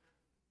so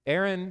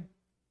Aaron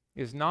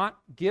is not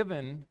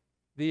given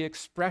the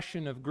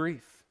expression of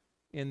grief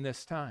in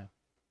this time.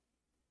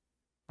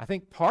 I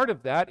think part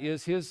of that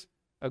is his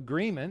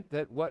agreement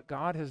that what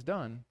God has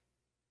done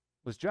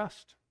was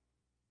just,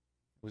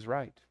 was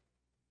right.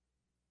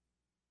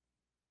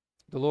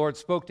 The Lord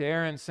spoke to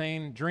Aaron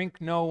saying,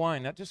 drink no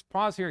wine. Now just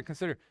pause here and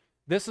consider,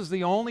 this is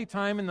the only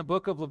time in the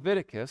book of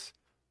Leviticus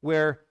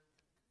where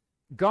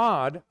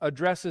God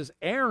addresses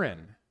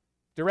Aaron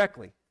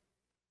directly.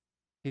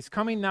 He's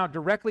coming now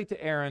directly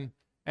to Aaron,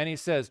 and he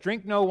says,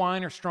 drink no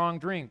wine or strong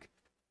drink,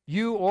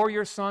 you or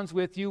your sons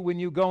with you, when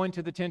you go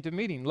into the tent of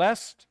meeting,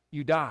 lest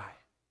you die.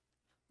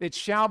 It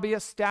shall be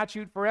a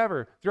statute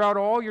forever throughout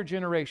all your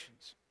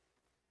generations.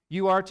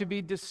 You are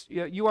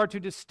to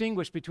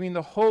distinguish between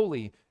the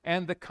holy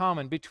and the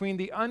common, between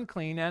the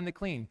unclean and the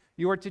clean.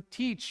 You are to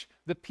teach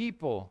the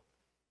people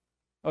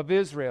of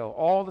Israel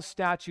all the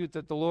statutes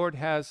that the Lord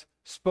has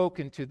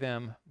spoken to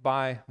them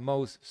by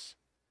Moses.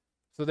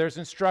 So there's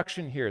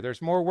instruction here.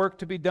 There's more work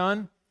to be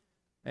done.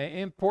 An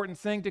important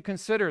thing to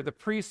consider, the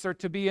priests are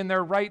to be in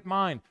their right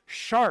mind,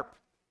 sharp,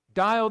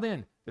 dialed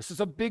in. This is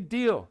a big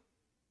deal.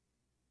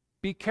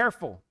 Be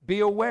careful, be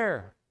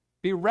aware,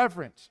 be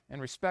reverent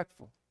and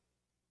respectful.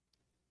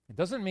 It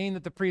doesn't mean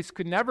that the priests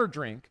could never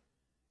drink.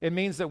 It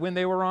means that when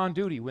they were on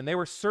duty, when they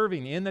were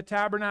serving in the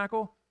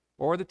tabernacle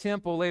or the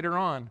temple later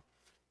on,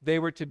 they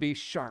were to be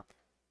sharp,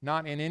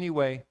 not in any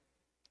way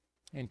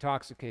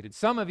intoxicated.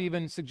 Some have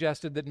even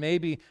suggested that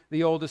maybe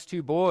the oldest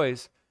two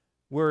boys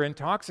were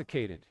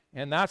intoxicated,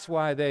 and that's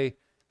why they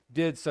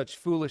did such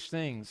foolish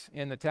things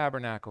in the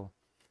tabernacle.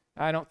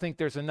 I don't think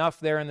there's enough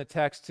there in the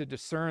text to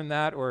discern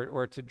that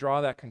or to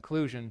draw that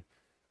conclusion,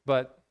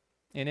 but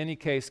in any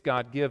case,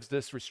 God gives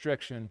this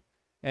restriction,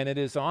 and it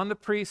is on the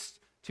priests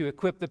to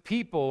equip the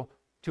people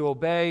to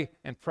obey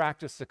and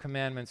practice the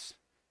commandments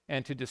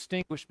and to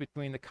distinguish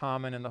between the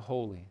common and the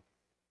holy.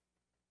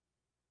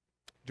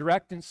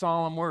 Direct and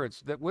solemn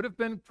words that would have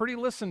been pretty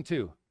listened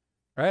to,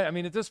 right? I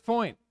mean, at this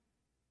point,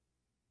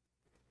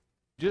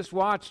 just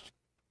watched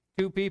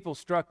two people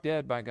struck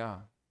dead by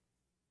God.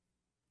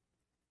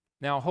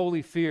 Now,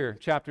 holy fear,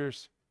 chapter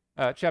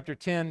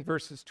 10,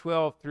 verses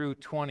 12 through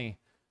 20.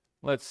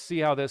 Let's see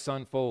how this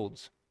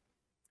unfolds.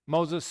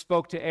 Moses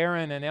spoke to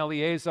Aaron and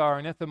Eleazar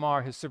and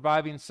Ithamar, his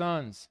surviving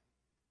sons.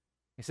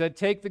 He said,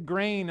 take the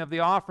grain of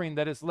the offering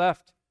that is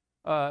left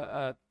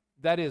of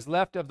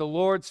the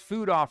Lord's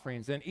food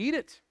offerings, and eat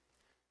it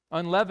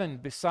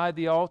unleavened beside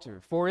the altar,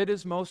 for it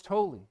is most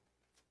holy.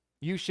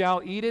 You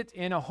shall eat it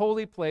in a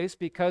holy place,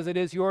 because it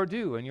is your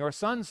due and your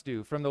sons'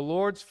 due from the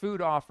Lord's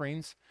food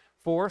offerings,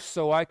 for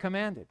so I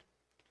commanded.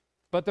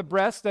 But the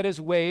breast that is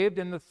waved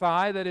and the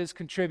thigh that is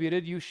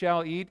contributed you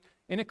shall eat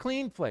in a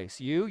clean place,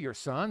 you, your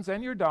sons,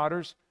 and your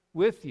daughters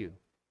with you.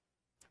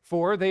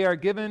 For they are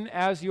given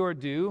as your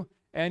due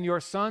and your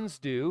sons'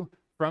 due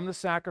from the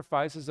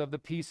sacrifices of the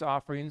peace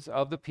offerings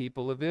of the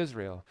people of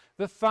Israel.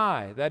 The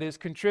thigh that is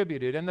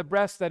contributed and the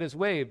breast that is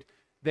waved,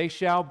 they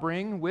shall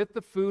bring with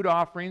the food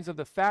offerings of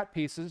the fat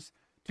pieces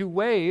to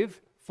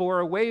wave for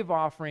a wave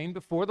offering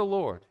before the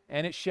Lord.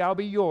 And it shall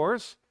be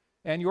yours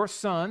and your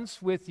sons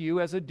with you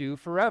as a due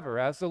forever,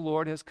 as the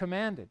Lord has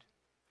commanded.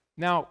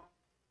 Now,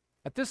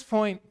 at this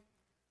point,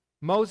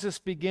 Moses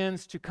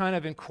begins to kind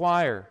of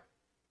inquire,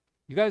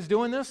 you guys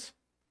doing this?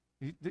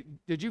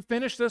 Did you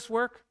finish this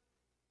work?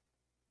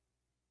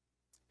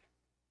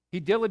 He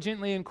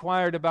diligently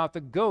inquired about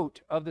the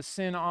goat of the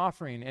sin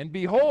offering, and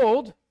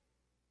behold,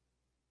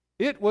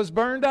 it was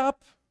burned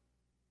up.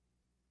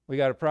 We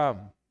got a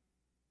problem.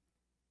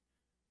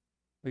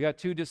 We got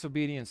 2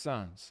 disobedient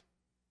sons.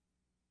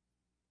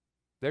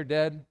 They're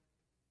dead,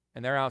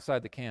 and they're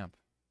outside the camp,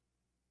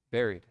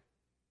 buried.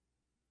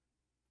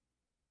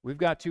 We've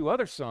got 2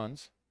 other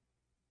sons,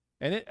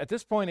 and at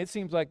this point, it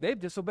seems like they've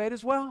disobeyed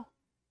as well.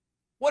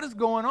 What is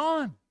going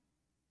on?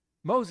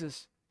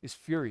 Moses is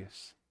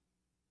furious.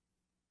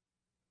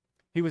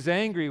 He was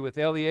angry with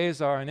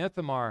Eleazar and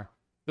Ithamar,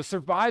 the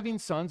surviving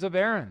sons of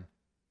Aaron.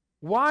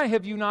 Why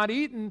have you not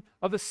eaten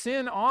of the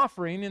sin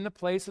offering in the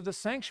place of the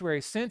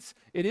sanctuary, since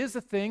it is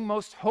a thing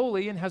most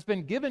holy and has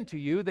been given to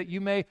you, that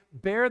you may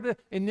bear the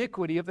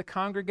iniquity of the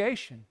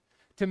congregation,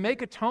 to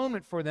make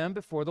atonement for them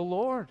before the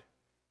Lord?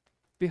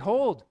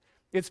 Behold,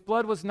 its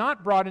blood was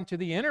not brought into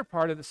the inner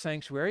part of the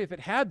sanctuary. If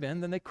it had been,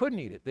 then they couldn't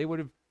eat it. They would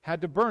have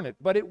had to burn it.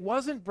 But it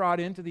wasn't brought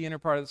into the inner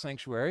part of the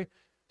sanctuary.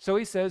 So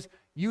he says,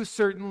 you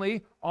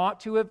certainly ought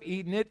to have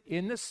eaten it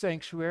in the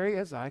sanctuary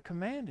as I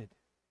commanded.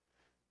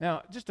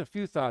 Now, just a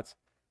few thoughts.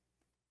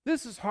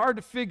 This is hard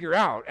to figure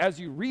out as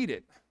you read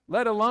it,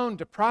 let alone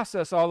to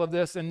process all of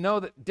this and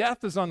know that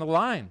death is on the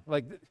line.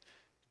 Like,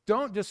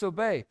 don't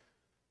disobey.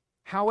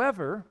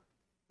 However,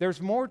 there's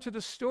more to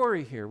the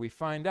story here, we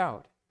find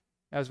out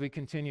as we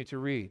continue to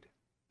read.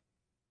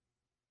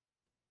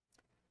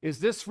 Is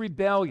this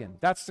rebellion?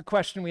 That's the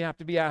question we have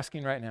to be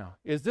asking right now.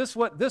 Is this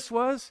what this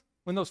was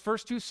when those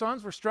first 2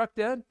 sons were struck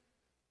dead?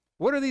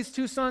 What are these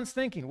 2 sons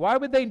thinking? Why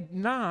would they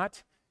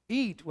not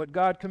eat what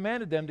God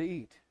commanded them to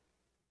eat?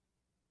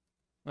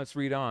 Let's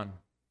read on.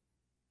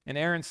 And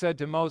Aaron said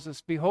to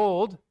Moses,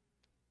 behold,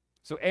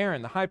 so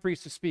Aaron, the high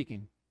priest, is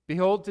speaking,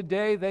 behold,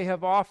 today they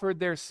have offered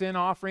their sin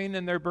offering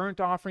and their burnt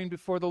offering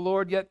before the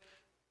Lord, yet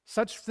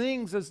such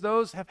things as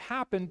those have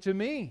happened to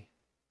me.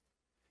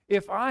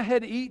 If I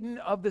had eaten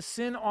of the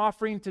sin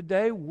offering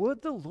today,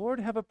 would the Lord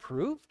have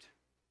approved?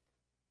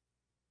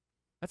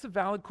 That's a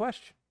valid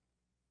question.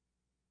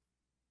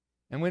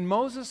 And when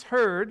Moses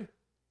heard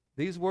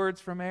these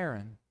words from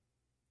Aaron,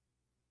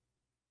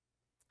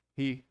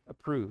 he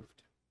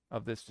approved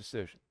of this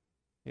decision.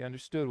 He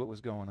understood what was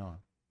going on.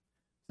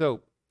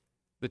 So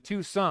the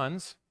 2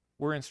 sons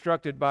were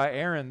instructed by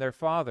Aaron, their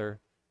father,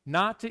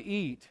 not to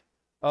eat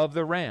of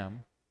the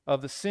ram,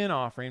 of the sin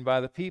offering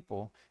by the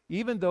people,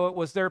 even though it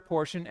was their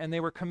portion, and they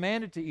were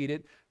commanded to eat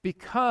it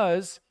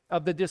because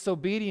of the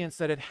disobedience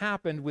that had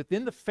happened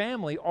within the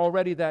family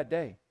already that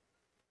day.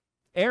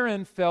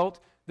 Aaron felt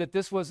that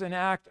this was an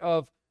act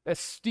of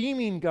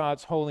esteeming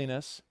God's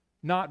holiness,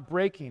 not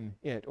breaking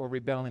it or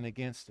rebelling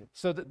against it.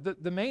 So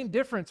the main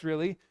difference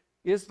really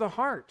is the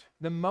heart,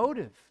 the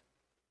motive.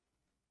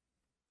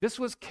 This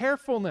was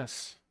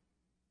carefulness,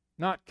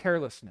 not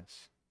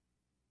carelessness,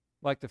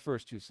 like the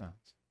first 2 sons.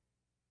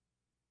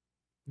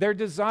 Their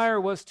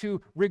desire was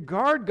to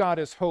regard God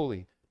as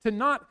holy, to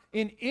not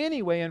in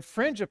any way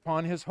infringe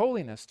upon his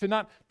holiness, to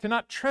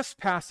not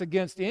trespass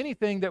against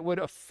anything that would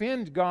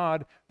offend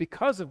God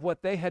because of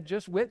what they had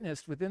just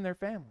witnessed within their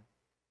family.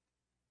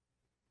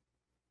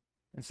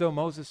 And so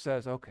Moses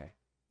says, okay.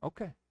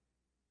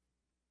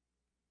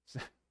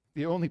 It's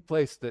the only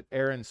place that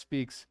Aaron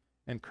speaks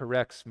and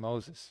corrects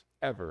Moses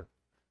ever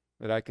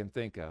that I can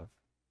think of.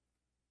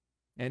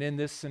 And in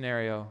this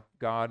scenario,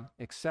 God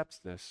accepts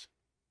this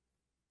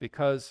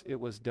because it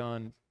was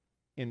done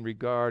in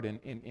regard and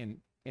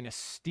in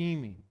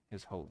esteeming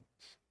his holiness.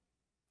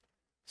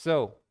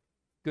 So,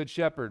 Good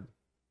Shepherd,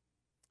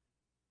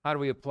 how do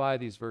we apply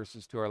these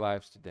verses to our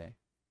lives today?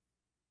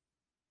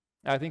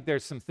 I think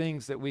there's some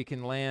things that we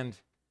can land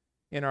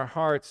in our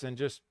hearts and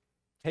just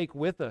take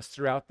with us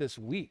throughout this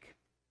week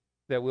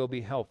that will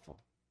be helpful.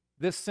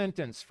 This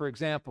sentence, for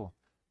example,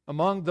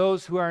 among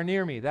those who are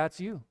near me,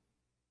 that's you.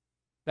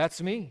 That's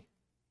me.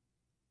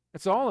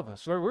 It's all of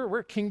us. We're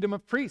a kingdom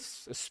of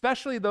priests,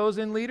 especially those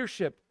in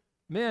leadership,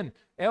 men,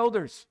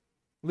 elders,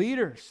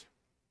 leaders.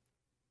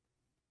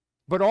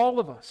 But all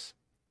of us,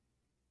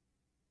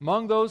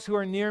 among those who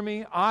are near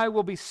me, I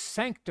will be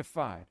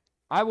sanctified.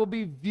 I will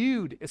be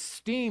viewed,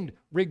 esteemed,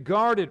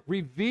 regarded,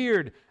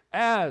 revered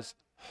as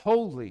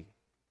holy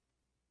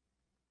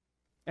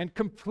and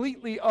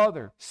completely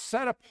other,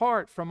 set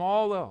apart from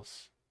all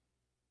else.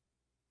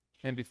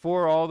 And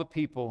before all the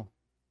people,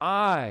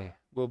 I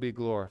will be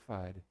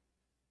glorified.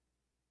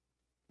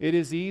 It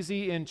is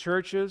easy in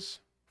churches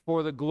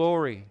for the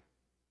glory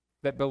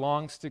that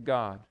belongs to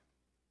God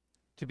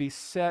to be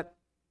set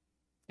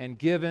and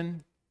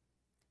given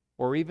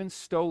or even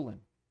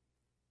stolen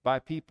by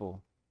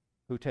people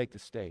who take the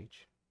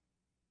stage.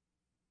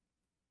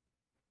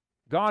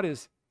 God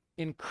is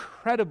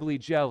incredibly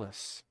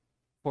jealous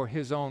for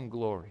his own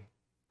glory.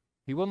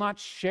 He will not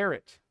share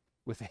it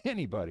with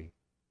anybody.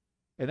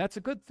 And that's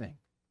a good thing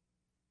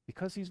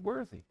because he's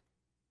worthy.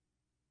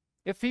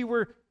 If he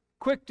were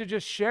quick to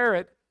just share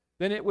it,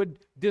 then it would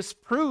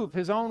disprove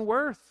his own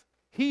worth.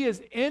 He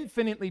is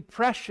infinitely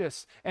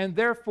precious, and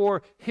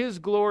therefore his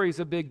glory is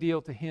a big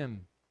deal to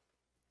him.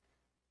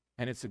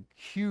 And it's a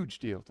huge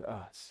deal to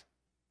us.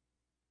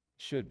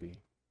 It should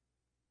be.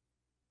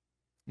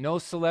 No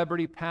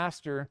celebrity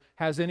pastor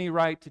has any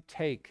right to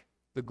take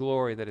the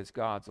glory that is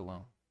God's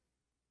alone.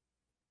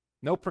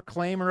 No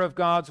proclaimer of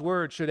God's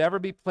word should ever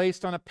be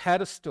placed on a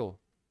pedestal.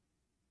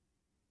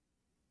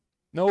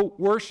 No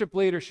worship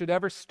leader should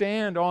ever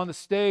stand on the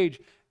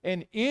stage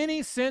in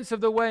any sense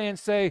of the way and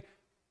say,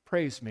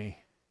 "Praise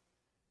me,"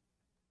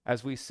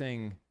 as we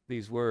sing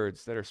these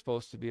words that are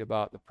supposed to be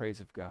about the praise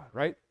of God,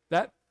 right?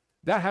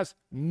 That has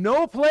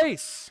no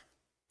place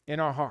in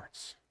our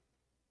hearts,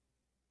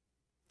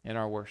 in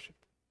our worship.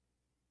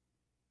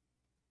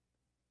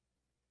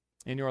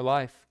 In your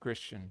life,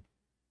 Christian,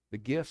 the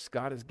gifts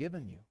God has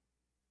given you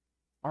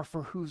are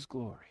for whose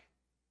glory?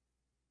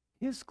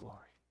 His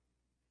glory.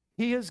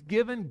 He has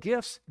given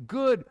gifts,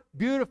 good,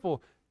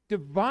 beautiful,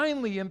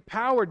 divinely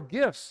empowered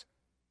gifts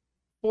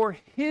for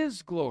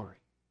His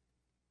glory.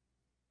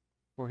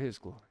 For His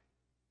glory.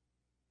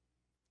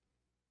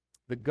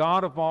 The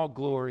God of all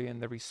glory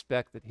and the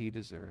respect that He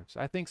deserves.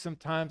 I think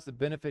sometimes the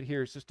benefit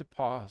here is just to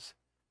pause.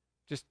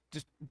 Just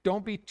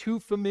don't be too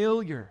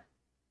familiar.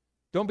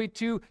 Don't be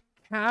too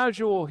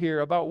casual here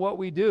about what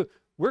we do.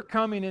 We're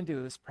coming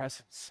into His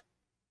presence.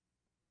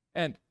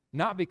 And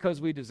not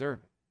because we deserve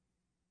it.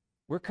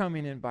 We're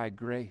coming in by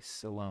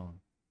grace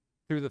alone,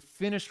 through the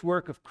finished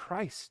work of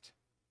Christ.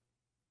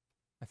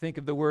 I think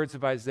of the words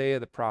of Isaiah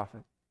the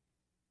prophet.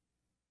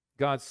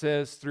 God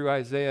says through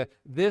Isaiah,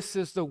 "This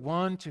is the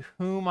one to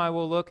whom I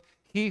will look,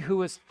 he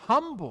who is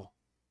humble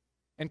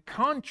and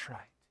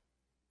contrite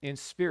in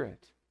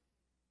spirit,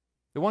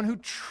 the one who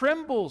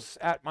trembles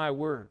at my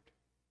word."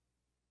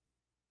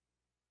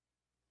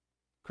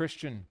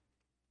 Christian,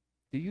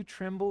 do you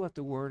tremble at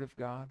the word of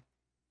God?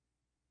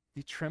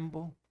 Do you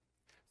tremble?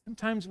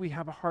 Sometimes we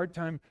have a hard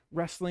time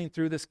wrestling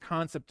through this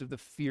concept of the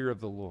fear of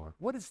the Lord.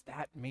 What does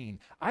that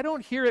mean? I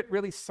don't hear it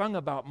really sung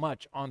about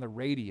much on the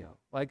radio,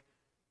 like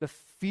the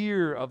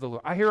fear of the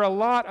Lord. I hear a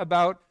lot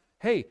about,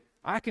 hey,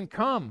 I can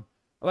come,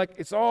 like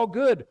it's all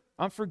good.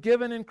 I'm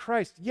forgiven in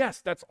Christ.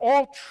 Yes, that's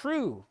all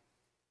true.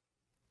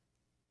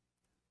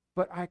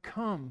 But I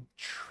come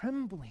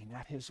trembling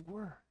at His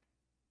word.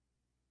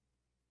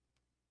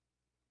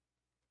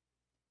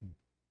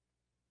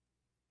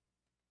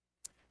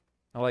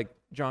 I like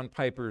John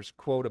Piper's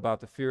quote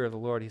about the fear of the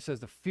Lord. He says,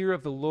 "The fear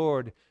of the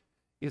Lord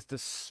is the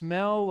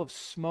smell of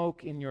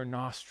smoke in your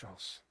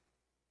nostrils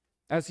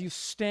as you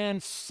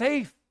stand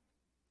safe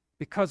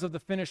because of the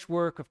finished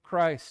work of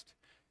Christ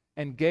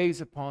and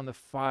gaze upon the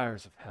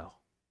fires of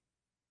hell."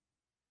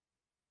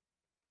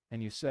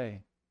 And you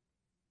say,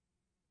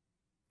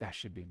 that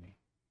should be me.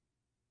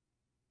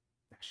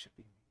 That should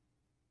be me.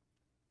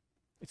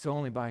 It's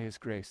only by His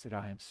grace that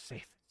I am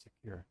safe and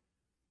secure.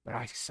 But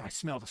I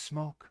smell the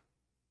smoke.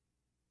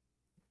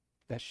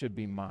 That should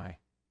be my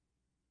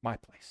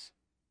place.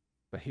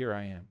 But here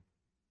I am.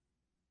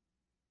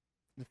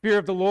 The fear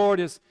of the Lord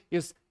is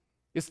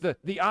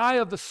the eye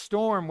of the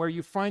storm where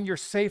you find your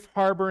safe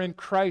harbor in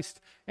Christ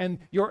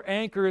and your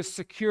anchor is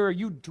secure.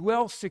 You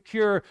dwell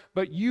secure,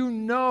 but you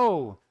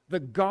know the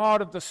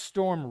God of the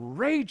storm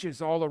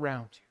rages all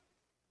around you.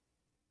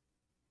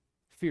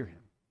 Fear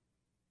Him.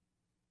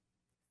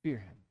 Fear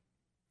Him.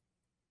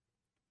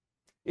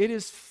 It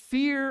is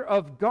fear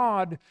of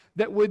God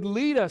that would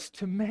lead us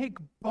to make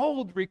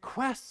bold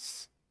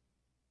requests.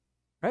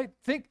 Right?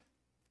 Think,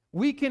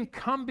 we can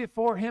come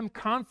before Him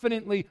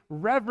confidently,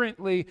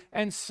 reverently,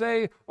 and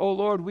say, "Oh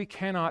Lord, we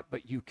cannot,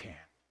 but You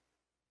can.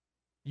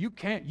 You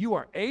can. You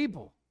are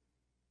able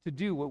to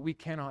do what we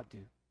cannot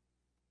do.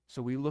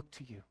 So we look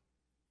to You.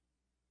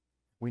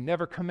 We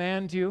never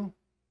command You.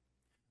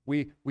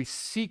 We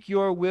seek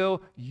Your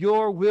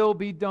will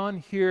be done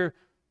here.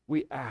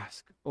 We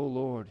ask, oh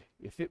Lord,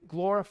 if it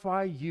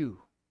glorify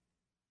You,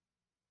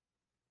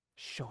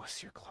 show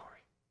us Your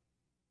glory.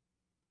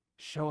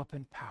 Show up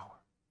in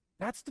power."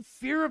 That's the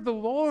fear of the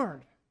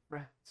Lord,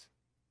 friends.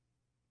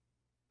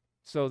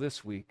 So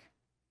this week,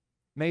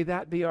 may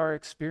that be our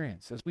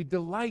experience as we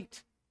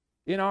delight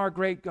in our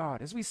great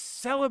God, as we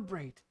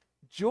celebrate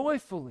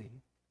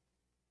joyfully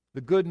the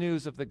good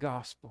news of the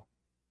gospel.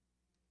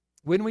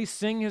 When we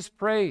sing His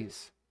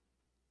praise,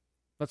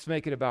 let's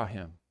make it about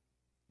Him,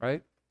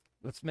 right?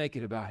 Let's make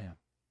it about Him.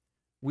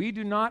 We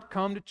do not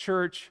come to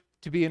church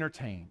to be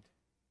entertained.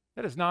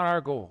 That is not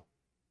our goal.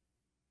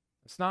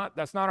 That's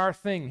not our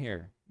thing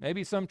here.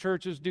 Maybe some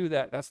churches do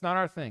that. That's not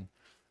our thing.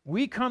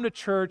 We come to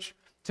church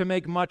to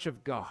make much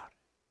of God.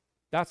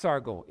 That's our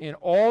goal. In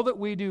all that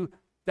we do,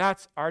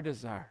 that's our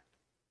desire.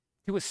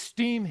 To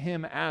esteem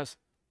Him as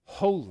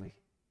holy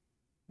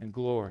and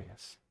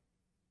glorious.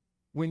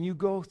 When you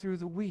go through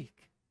the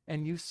week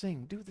and you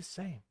sing, do the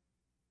same.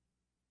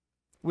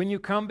 When you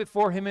come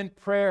before Him in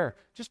prayer,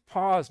 just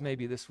pause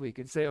maybe this week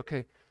and say,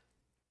 okay,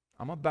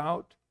 I'm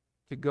about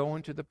to go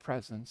into the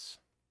presence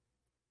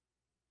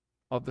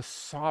of the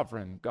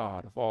sovereign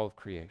God of all of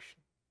creation.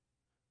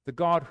 The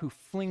God who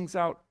flings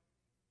out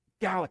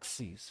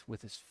galaxies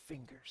with His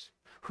fingers,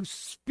 who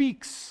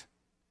speaks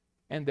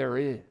and there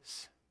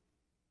is.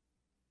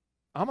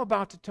 I'm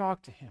about to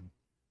talk to Him.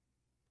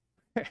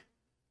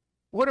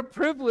 What a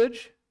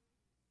privilege.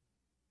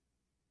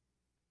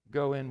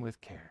 Go in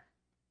with care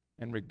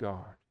and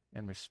regard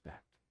and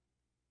respect.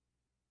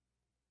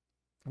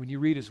 When you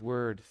read his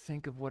word,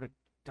 think of what a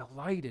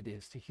delight it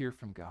is to hear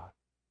from God.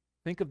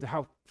 Think of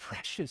how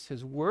precious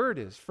his word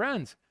is.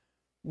 Friends,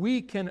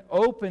 we can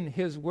open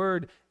his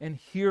word and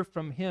hear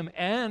from him.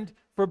 And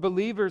for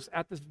believers,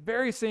 at the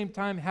very same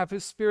time, have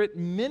his Spirit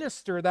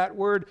minister that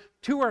word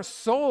to our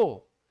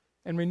soul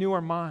and renew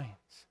our minds.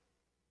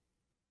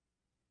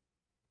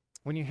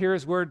 When you hear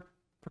his word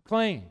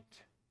proclaimed,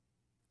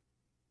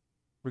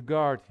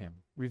 regard him,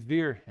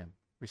 revere him,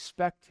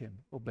 respect him,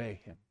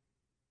 obey him.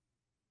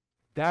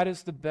 That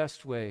is the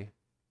best way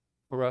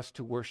for us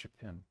to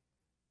worship him.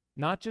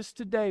 Not just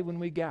today when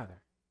we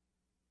gather,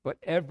 but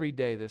every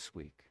day this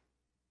week.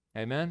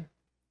 Amen?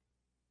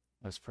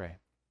 Let's pray.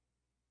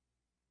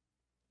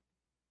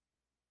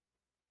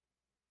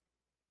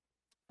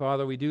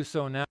 Father, we do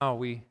so now.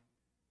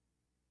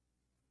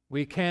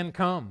 We can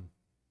come.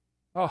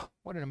 Oh,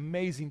 what an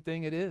amazing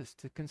thing it is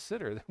to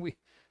consider that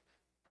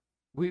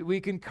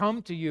we can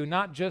come to you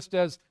not just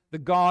as the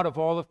God of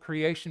all of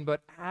creation,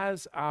 but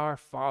as our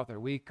Father.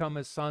 We come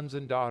as sons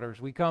and daughters.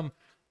 We come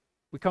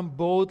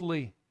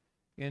boldly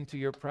into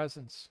your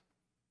presence,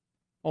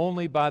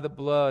 only by the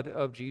blood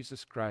of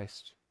Jesus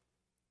Christ.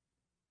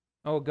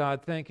 Oh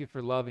God, thank you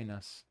for loving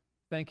us.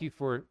 Thank you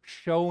for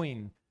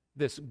showing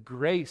this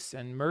grace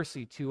and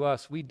mercy to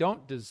us. We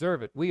don't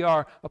deserve it. We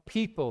are a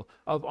people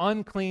of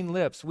unclean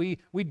lips. We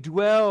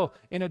dwell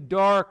in a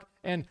dark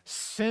and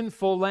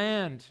sinful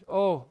land.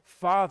 Oh,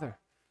 Father,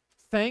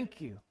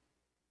 thank you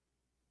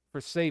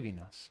for saving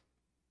us.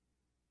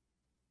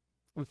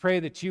 We pray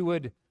that you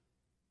would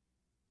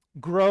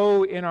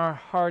grow in our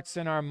hearts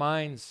and our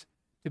minds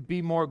to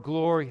be more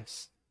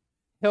glorious.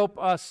 Help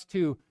us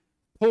to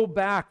pull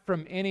back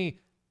from any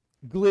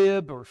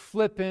glib or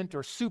flippant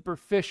or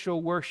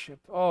superficial worship.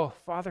 Oh,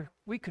 Father,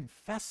 we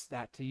confess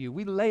that to you.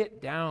 We lay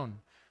it down.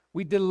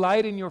 We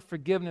delight in your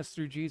forgiveness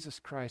through Jesus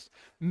Christ.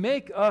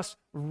 Make us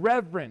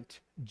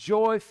reverent,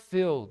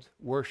 joy-filled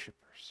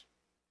worshipers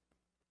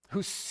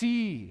who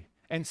see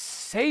and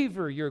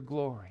savor your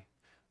glory.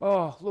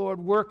 Oh, Lord,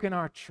 work in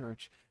our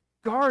church.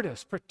 Guard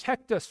us,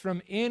 protect us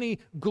from any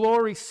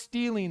glory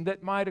stealing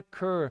that might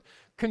occur.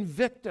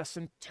 Convict us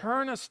and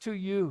turn us to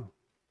you.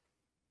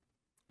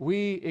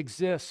 We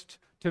exist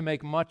to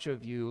make much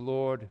of you,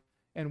 Lord,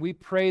 and we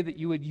pray that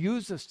you would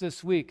use us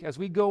this week as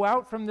we go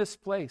out from this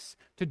place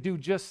to do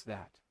just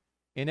that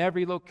in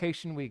every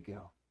location we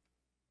go,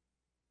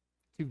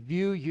 to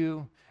view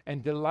you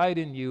and delight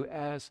in you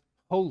as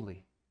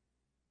holy,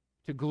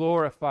 to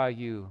glorify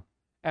you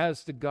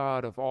as the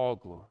God of all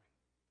glory.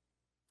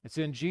 It's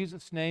in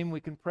Jesus' name we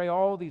can pray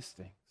all these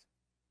things.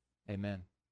 Amen.